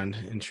 my friend.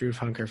 In true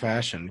punker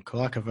fashion,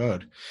 kol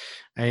hakavod.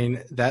 I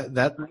mean,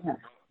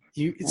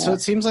 so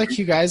it seems like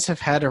you guys have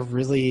had a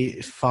really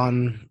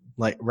fun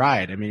like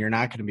ride. I mean, you're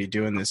not going to be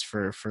doing this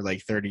for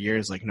like 30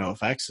 years like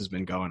NoFX has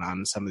been going on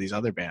in some of these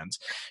other bands.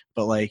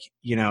 But like,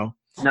 you know,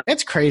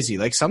 it's crazy.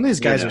 Like some of these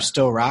guys are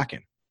still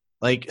rocking.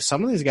 Like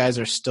some of these guys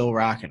are still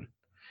rocking.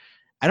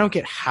 I don't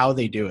get how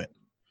they do it.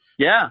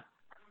 Yeah.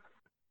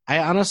 I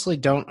honestly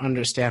don't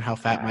understand how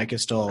Fat Mike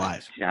is still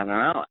alive. I don't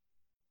know.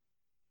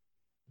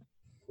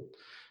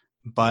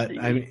 But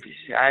I mean,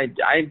 I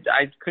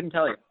couldn't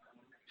tell you.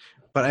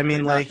 But I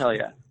mean, like, tell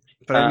you.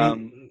 But I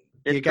mean,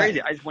 it's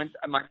crazy. I just went.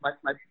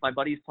 My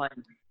buddy's playing.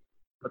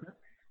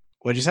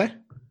 What'd you say?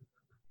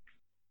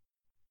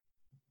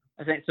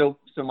 I think so.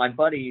 So my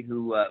buddy,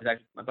 who was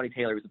actually my buddy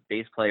Taylor, was a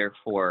bass player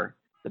for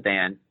the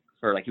band.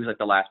 For like, he was like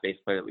the last bass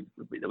player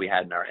that we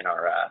had in our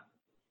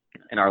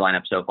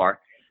lineup so far.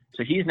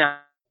 So he's now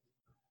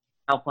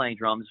playing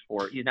drums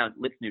for. He's now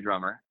Lit's new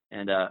drummer,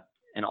 and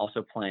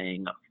also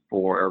playing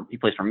for. He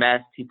plays for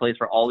Mest. He plays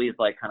for all these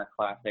like kind of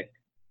classic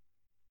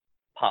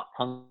pop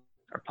punk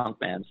or punk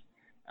bands.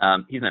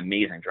 He's an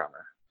amazing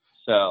drummer.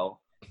 So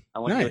I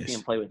went to go see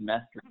him play with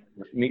Mest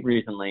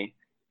recently.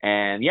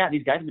 And yeah,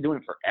 these guys have been doing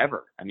it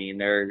forever. I mean,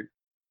 they're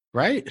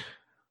right.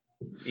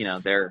 You know,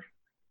 they're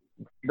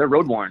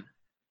road worn.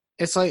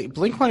 It's like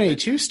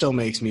Blink-182 still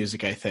makes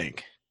music, I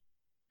think.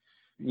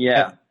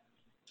 Yeah.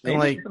 And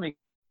like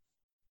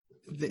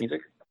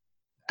music.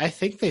 I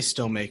think they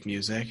still make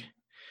music.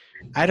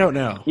 I don't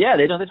know. Yeah,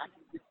 they don't. They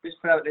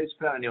just put out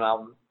a new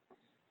album.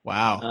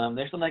 Wow.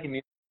 They're still making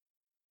music.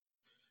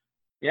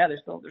 Yeah, they're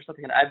still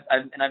thinking.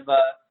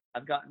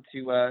 I've gotten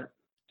to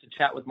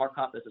chat with Mark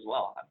Hoppus as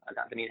well. I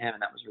got to meet him,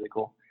 and that was really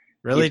cool.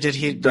 Really? Did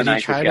he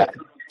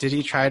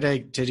try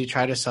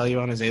to sell you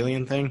on his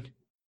alien thing?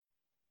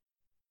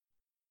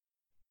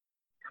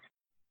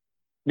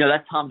 No,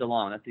 that's Tom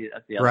DeLonge. That's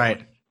the other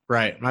one.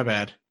 Right. My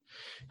bad.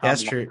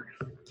 That's true.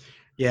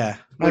 Yeah,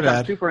 my bad.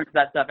 I'm super into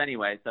that stuff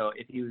anyway. So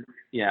if you,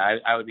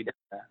 I would be down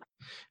with that.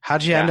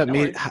 How'd you end up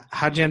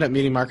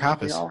meeting Mark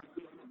Hoppus?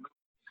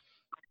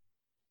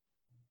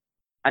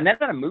 I met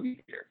him at a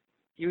movie theater.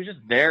 He was just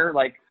there,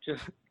 like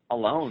just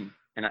alone,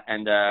 and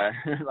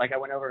like I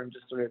went over and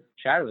just sort of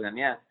chatted with him.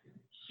 Yeah,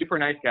 super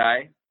nice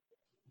guy.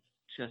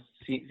 Just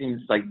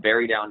seems like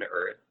very down to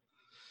earth.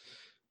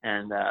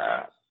 And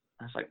I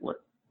was like,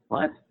 what?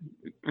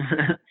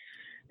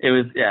 It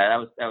was that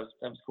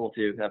was cool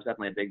too. Because I was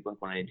definitely a big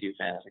Blink-182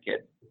 fan as a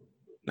kid.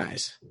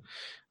 Nice.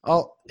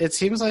 Well, it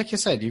seems like you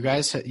said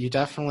you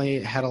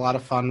definitely had a lot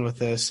of fun with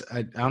this.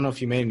 I don't know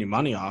if you made any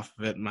money off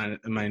of it,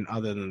 mine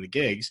other than the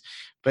gigs,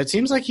 but it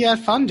seems like you had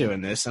fun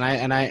doing this. And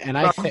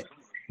I think,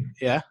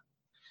 yeah,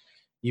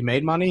 you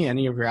made money.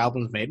 Any of your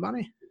albums made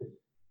money?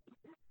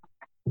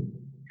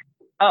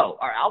 Oh,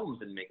 our albums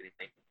didn't make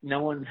anything.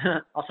 No one.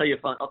 I'll tell you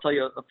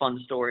a fun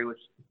story,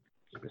 which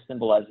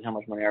symbolizes how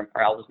much money our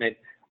albums made.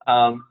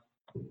 I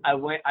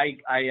was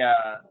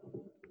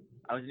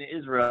in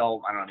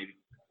Israel. I don't know, maybe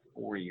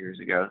 4 years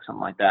ago,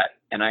 something like that.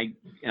 And I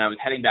was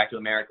heading back to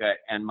America,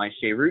 and my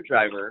Cheroot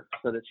driver.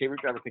 So the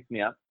Cheroot driver picks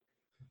me up,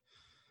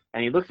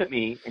 and he looks at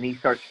me and he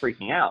starts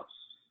freaking out.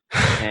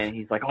 And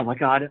he's like, "Oh my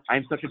God,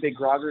 I'm such a big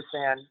Groggers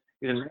fan."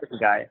 He's an American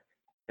guy,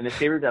 and the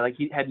Cheroot guy, like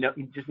he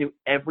just knew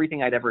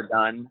everything I'd ever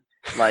done.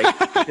 Like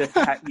just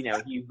had,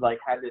 he like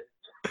had this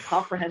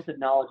comprehensive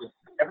knowledge of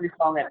every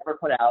song I'd ever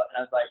put out. And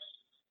I was like,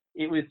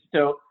 it was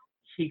so.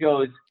 He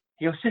goes,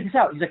 check this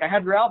out. He's like, I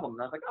have your album.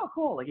 And I was like, oh,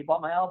 cool. Like, he bought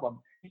my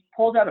album. He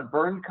pulls out a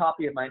burned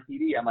copy of my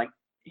CD. I'm like,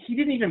 he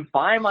didn't even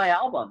buy my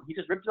album. He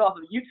just ripped it off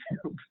of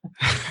YouTube.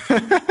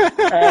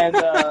 And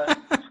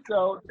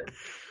so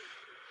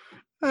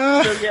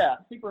yeah,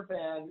 super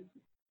fan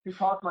who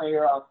talked my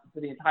ear off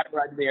for the entire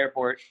ride to the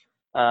airport,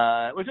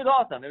 which was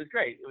awesome. It was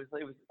great. It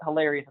was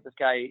hilarious that this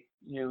guy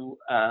knew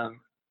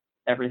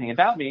everything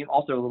about me.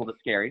 Also a little bit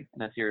scary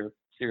in a serial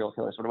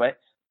killer sort of way.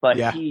 But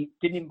he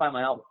didn't even buy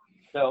my album.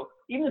 So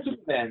even the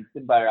super fans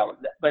didn't buy our album,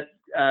 but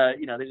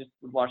they just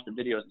would watch the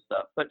videos and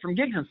stuff. But from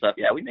gigs and stuff,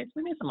 yeah, we made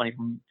some money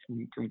from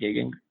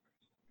gigging.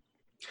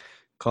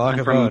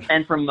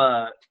 And from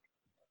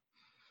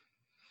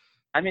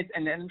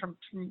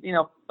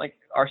like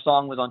our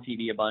song was on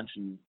TV a bunch,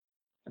 and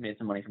I made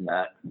some money from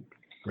that.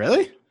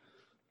 Really?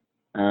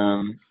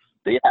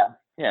 But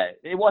yeah,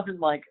 it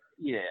wasn't like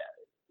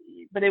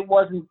but it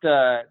wasn't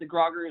the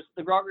Groggers.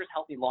 The Groggers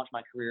helped me launch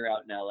my career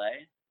out in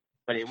LA,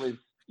 but it was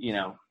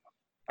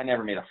I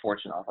never made a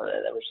fortune off of it.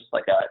 It was just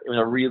like it was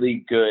a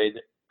really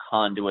good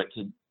conduit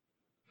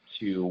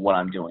to what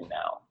I'm doing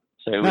now.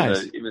 So it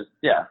was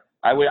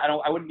I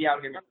wouldn't be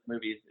out here making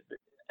movies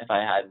if I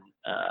hadn't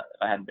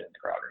been in the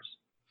Groggers.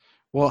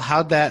 Well,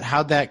 how'd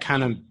that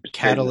kind of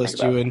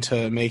catalyst you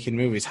into making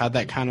movies? How'd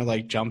that kind of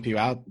like jump you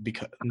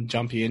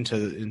into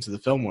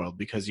the film world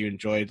because you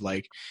enjoyed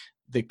like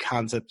the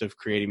concept of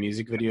creating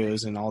music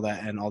videos and all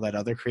that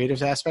other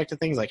creative aspect of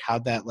things? Like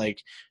how'd that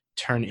like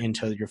turn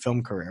into your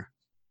film career?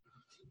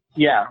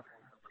 Yeah.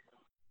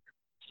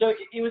 So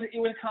it was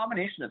a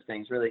combination of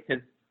things really,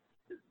 because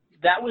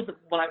that was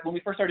when we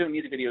first started doing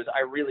music videos,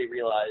 I really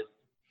realized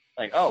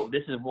like, oh,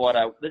 this is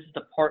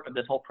the part of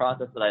this whole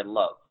process that I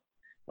love.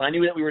 When I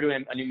knew that we were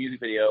doing a new music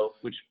video,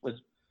 which was,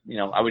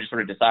 I would just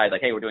sort of decide like,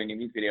 hey, we're doing a new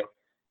music video.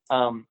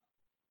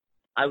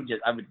 I was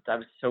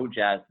so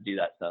jazzed to do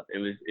that stuff. It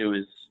was,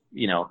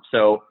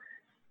 so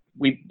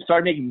we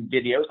started making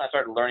videos. I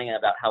started learning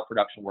about how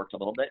production works a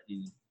little bit,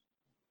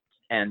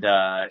 and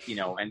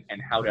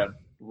how to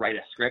write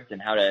a script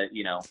and how to,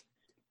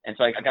 and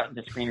so I got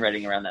into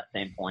screenwriting around that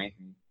same point.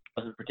 And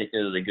wasn't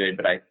particularly good,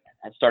 but I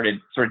started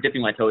sort of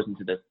dipping my toes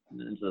into this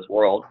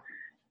world.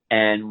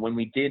 And when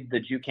we did the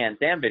Jew Can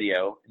Stand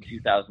video in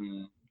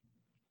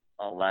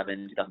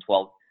 2011,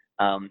 2012,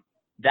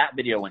 that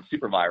video went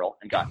super viral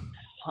and got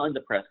tons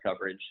of press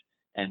coverage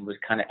and was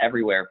kind of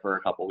everywhere for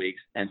a couple of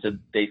weeks. And so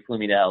they flew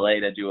me to LA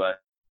to do a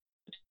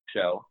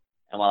show.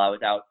 And while I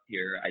was out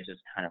here, I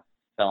just kind of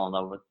fell in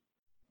love with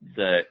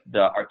the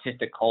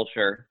artistic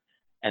culture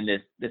and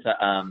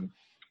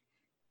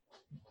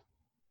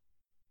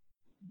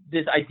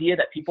this idea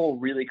that people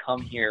really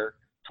come here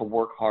to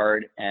work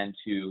hard and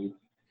to,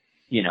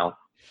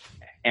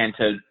 and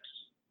to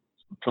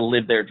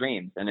live their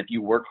dreams. And if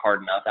you work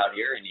hard enough out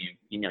here and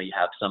you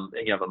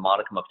have a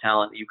modicum of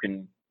talent, you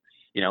can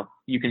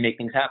make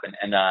things happen.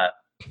 And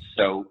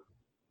so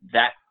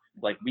that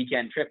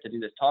weekend trip to do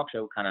this talk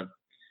show kind of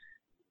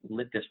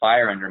lit this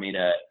fire under me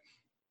to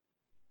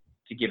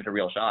give it a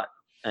real shot.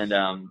 And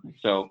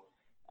so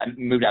I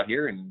moved out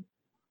here and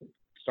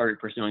started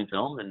pursuing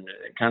film, and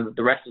kind of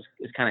the rest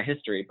is kind of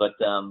history. But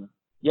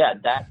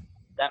that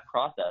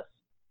process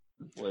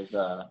was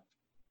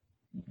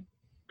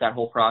that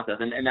whole process,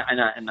 and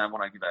I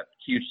want to give a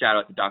huge shout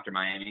out to Dr.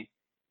 Miami,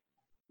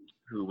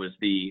 who was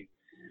the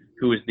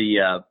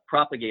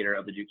propagator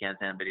of the Jew Can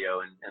Stand video,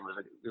 and was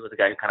a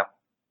guy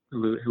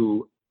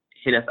who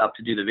hit us up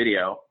to do the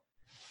video,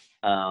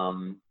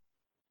 and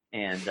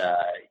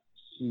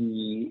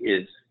he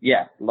is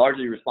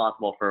largely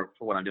responsible for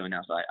what I'm doing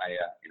now. So I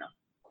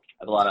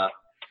have a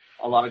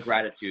lot of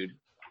gratitude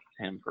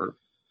to him for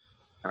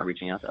kind of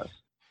reaching out to us.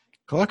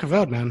 Kol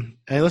hakavod, man.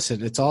 Hey, listen,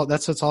 that's what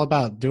it's all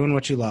about. Doing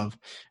what you love.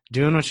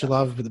 Doing what you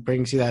love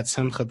brings you that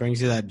simcha,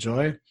 brings you that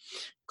joy.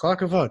 Kol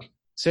hakavod.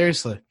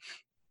 Seriously.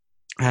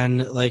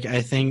 And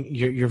I think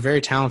you're very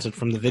talented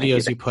from the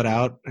videos you put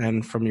out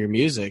and from your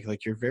music.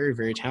 You're very,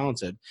 very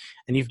talented,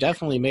 and you've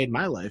definitely made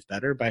my life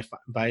better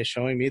by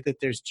showing me that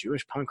there's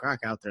Jewish punk rock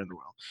out there in the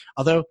world.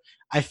 Although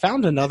I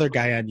found another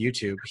guy on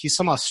YouTube. He's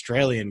some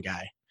Australian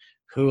guy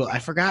who I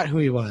forgot who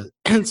he was.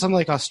 Some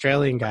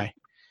Australian guy.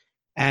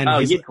 And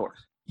Yidkor.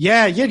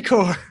 Yeah,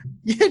 Yidkor.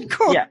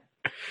 Yidkor. Yeah.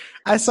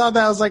 I saw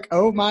that. I was like,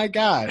 oh my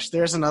gosh,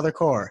 there's another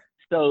core.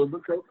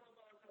 So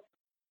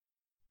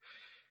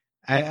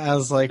I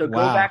was like, so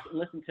wow. Go back and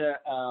listen to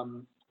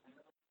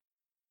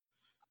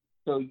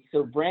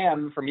so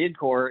Bram from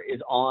Yidkor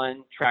is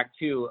on track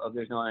 2 of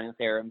There's No Onion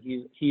Theorem.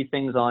 He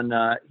sings on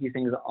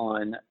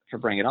For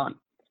Bring It On.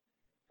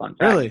 Fun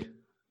fact. Really?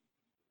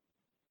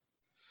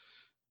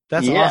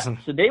 That's awesome.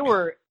 So they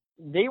were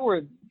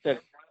the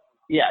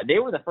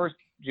first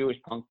Jewish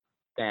punk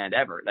band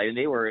ever. I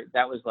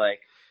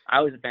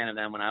was a fan of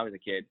them when I was a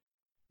kid.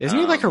 Isn't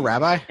he a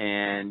rabbi?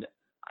 And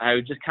I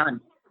would just kind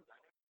of.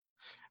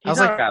 He's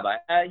not a rabbi.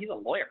 He's a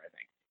lawyer, I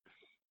think.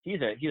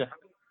 He's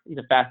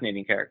a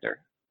fascinating character.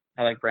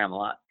 I like Bram a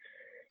lot.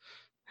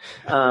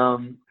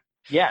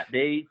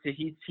 He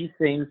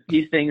sings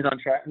on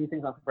track. He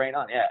sings on Brain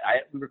On. Yeah,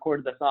 we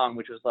recorded the song,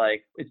 which was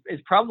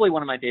it's probably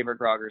one of my favorite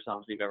Grogger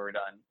songs we've ever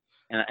done,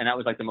 and that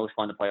was the most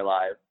fun to play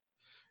live.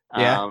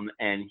 Yeah.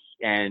 And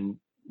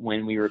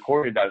when we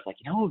recorded, I was like,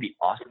 it would be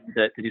awesome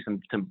to do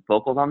some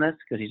vocals on this,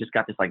 because he's just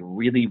got this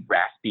really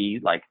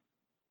raspy,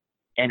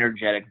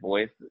 energetic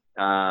voice.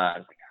 I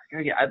was like,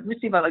 let me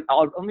see if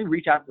let me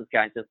reach out to this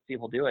guy and just see if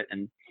he'll do it.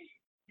 And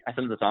I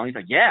sent him the song. He's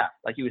like, yeah,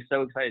 he was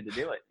so excited to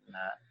do it. And,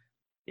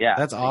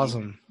 that's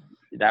awesome.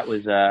 That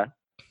was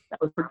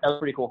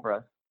pretty cool for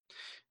us.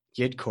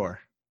 Yidkor.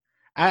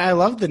 I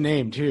love the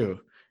name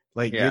too.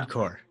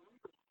 Yidkor.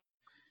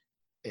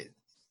 It's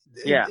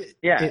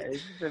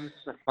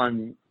a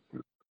fun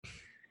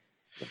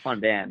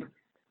band.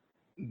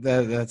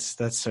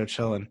 That's so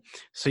chilling.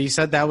 So you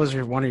said that was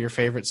one of your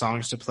favorite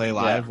songs to play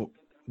live. Yeah.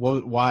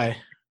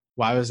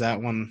 Why was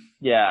that one?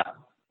 Yeah.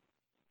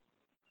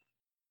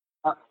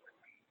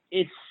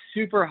 It's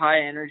super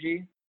high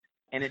energy,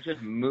 and it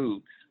just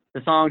moves.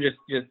 The song just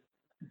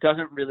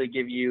doesn't really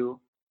give you,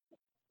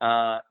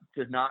 an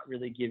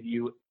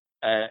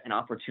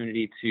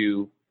opportunity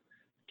to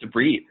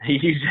breathe.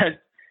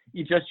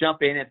 You just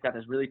jump in. It's got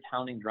this really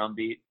pounding drum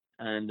beat,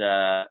 and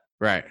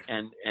right.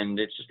 And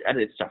it's just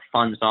a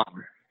fun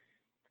song.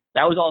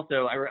 That was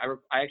also I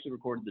actually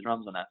recorded the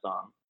drums on that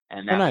song,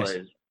 and that nice.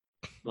 was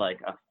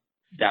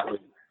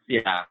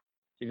yeah.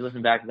 If you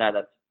listen back to that,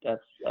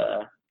 that's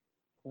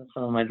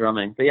some of my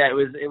drumming. But yeah,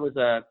 it was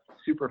a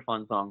super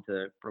fun song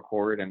to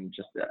record, and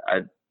just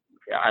I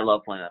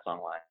love playing that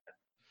song live.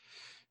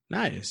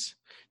 Nice.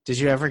 Did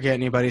you ever get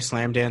anybody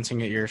slam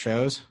dancing at your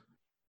shows?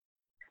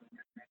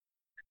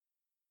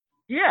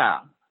 Yeah.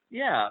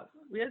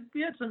 We had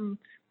a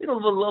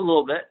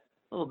little bit.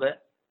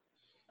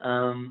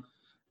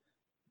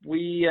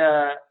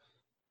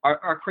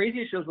 Our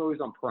craziest shows were always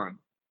on Purim.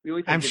 We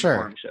always had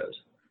Purim shows.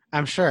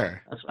 I'm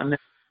sure.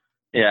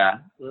 Yeah,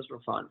 those were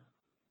fun.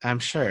 I'm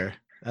sure.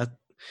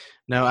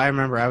 No, I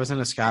remember I was in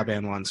a ska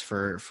band once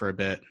for a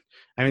bit.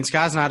 I mean,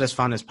 ska's not as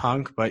fun as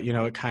punk, but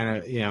it kind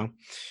of,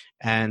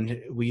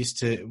 and we used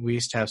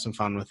to have some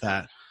fun with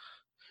that.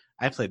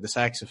 I played the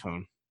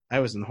saxophone. I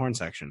was in the horn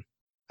section.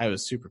 I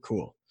was super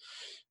cool.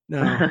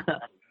 No.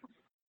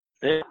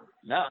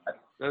 No.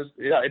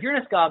 If you're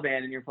in a ska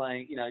band and you're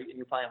playing, and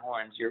you're playing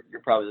horns, you're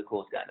probably the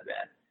coolest guy in the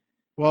band.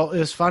 Well, it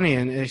was funny,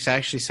 and it's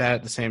actually sad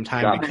at the same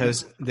time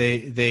because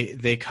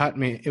they cut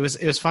me. It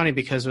was funny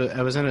because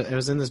I was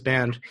in this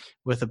band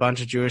with a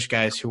bunch of Jewish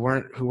guys who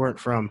weren't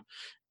from,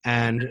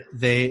 and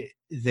we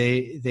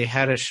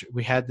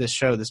had this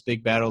show, this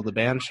big Battle of the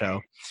Band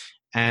show,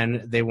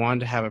 and they wanted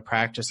to have a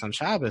practice on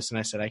Shabbos, and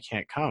I said I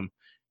can't come,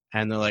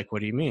 and they're like,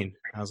 "What do you mean?"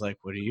 I was like,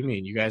 "What do you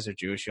mean? You guys are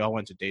Jewish. You all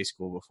went to day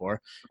school before,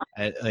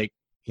 I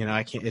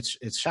can't.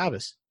 It's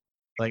Shabbos."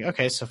 Like,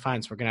 okay, so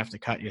fine, so we're gonna have to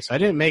cut you. So I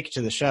didn't make it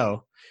to the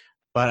show.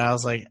 But I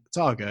was like, it's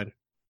all good.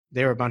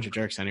 They were a bunch of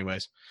jerks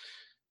anyways.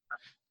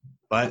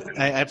 But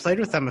I played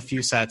with them a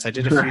few sets. I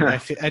did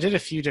a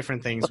few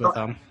different things with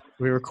them.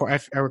 I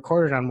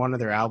recorded on one of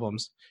their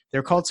albums. They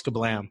were called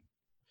Skablam.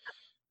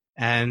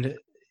 And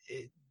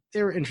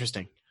they were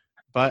interesting.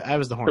 But I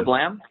was the horn.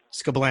 Skablam?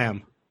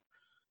 Skablam.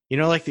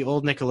 Like the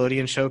old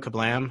Nickelodeon show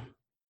Kablam?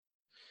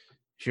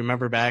 If you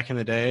remember back in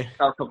the day.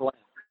 Oh, Kablam.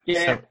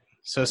 Yeah.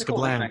 So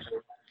Skablam.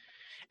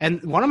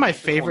 And one of my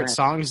favorite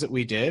songs that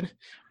we did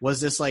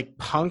was this like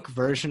punk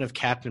version of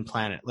Captain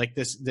Planet, like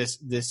this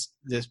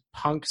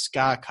punk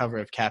ska cover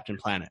of Captain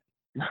Planet,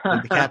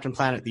 like the Captain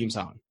Planet theme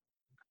song.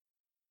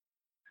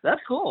 That's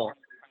cool.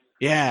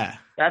 Yeah,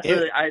 that's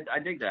really I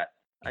dig that.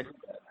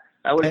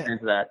 I would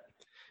into that.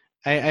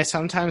 I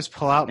sometimes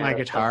pull out my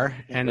guitar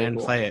and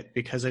play it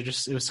because it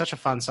was such a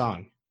fun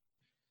song.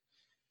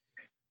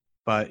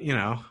 But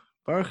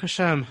Baruch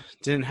Hashem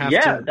didn't have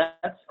to.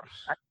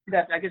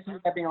 Yeah, I guess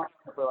that being on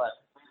for life.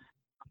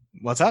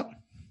 What's up?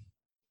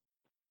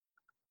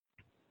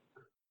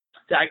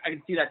 I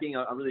can see that being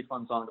a really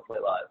fun song to play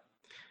live.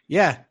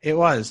 Yeah, it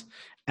was.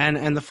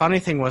 And the funny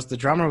thing was the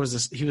drummer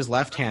he was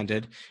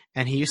left-handed,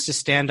 and he used to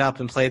stand up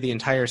and play the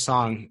entire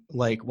song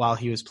like while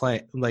he was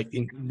playing, like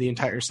the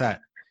entire set.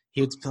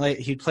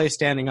 He'd play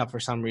standing up for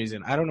some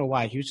reason. I don't know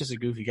why. He was just a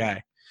goofy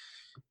guy.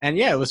 And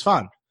yeah, it was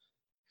fun.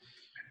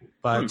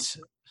 But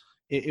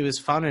it was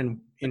fun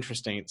and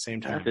interesting at the same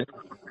time.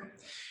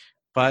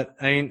 But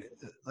I mean,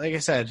 like I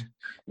said,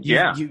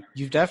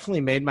 you've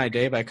definitely made my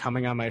day by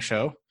coming on my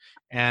show,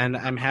 and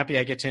I'm happy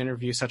I get to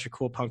interview such a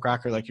cool punk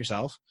rocker like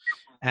yourself,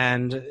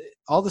 and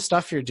all the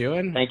stuff you're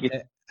doing. Thank you.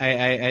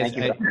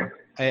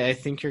 I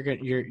think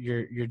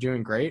you're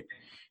doing great,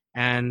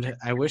 and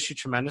I wish you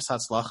tremendous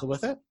hatzlacha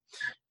with it.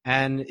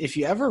 And if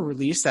you ever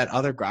release that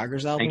other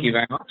Groggers album, thank you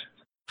very much.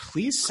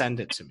 Please send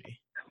it to me.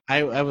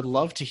 I would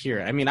love to hear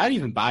it. I mean, I'd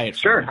even buy it.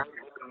 Sure.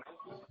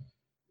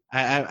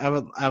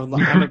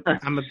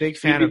 I'm a big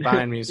fan of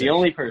buying music. The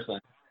only person.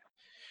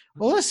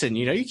 Well, listen,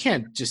 you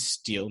can't just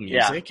steal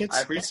music.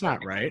 Yeah, it's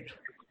not right.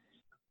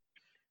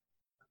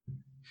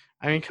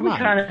 I mean, come on. We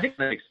kind of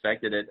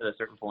expected it at a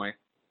certain point.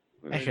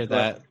 I hear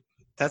that.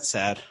 That's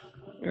sad.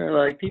 We're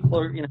like, people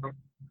are,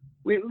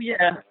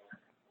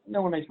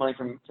 no one makes money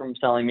from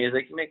selling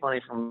music. You make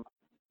money from,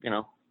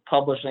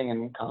 publishing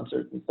and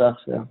concerts and stuff.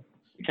 So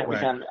I think we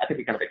kind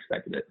of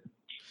expected it.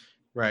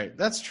 Right.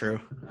 That's true.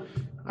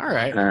 All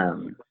right.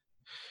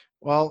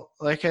 Well,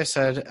 like I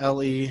said,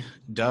 Ellie,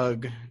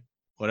 Doug,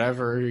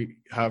 however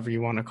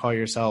you want to call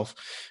yourself,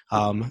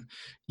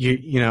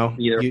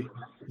 you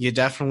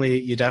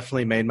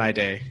definitely made my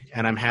day,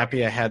 and I'm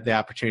happy I had the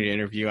opportunity to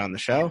interview on the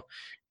show.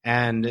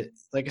 And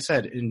like I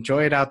said,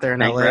 enjoy it out there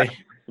in LA. It's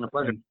been a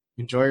pleasure.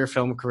 Enjoy your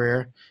film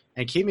career,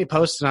 and keep me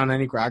posted on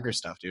any Grogger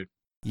stuff, dude.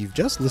 You've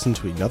just listened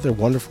to another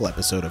wonderful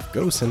episode of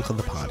Go Simcha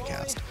the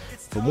podcast.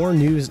 For more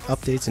news,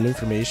 updates, and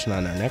information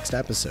on our next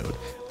episode,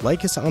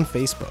 like us on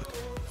Facebook,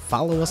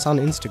 follow us on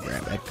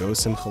Instagram at Go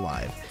Simcha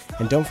Live,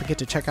 and don't forget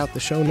to check out the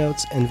show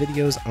notes and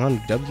videos on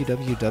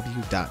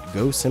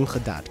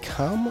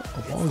www.gosimcha.com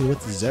along with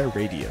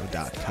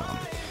zeradio.com.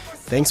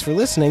 Thanks for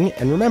listening,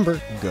 and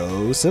remember,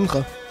 Go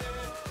Simcha!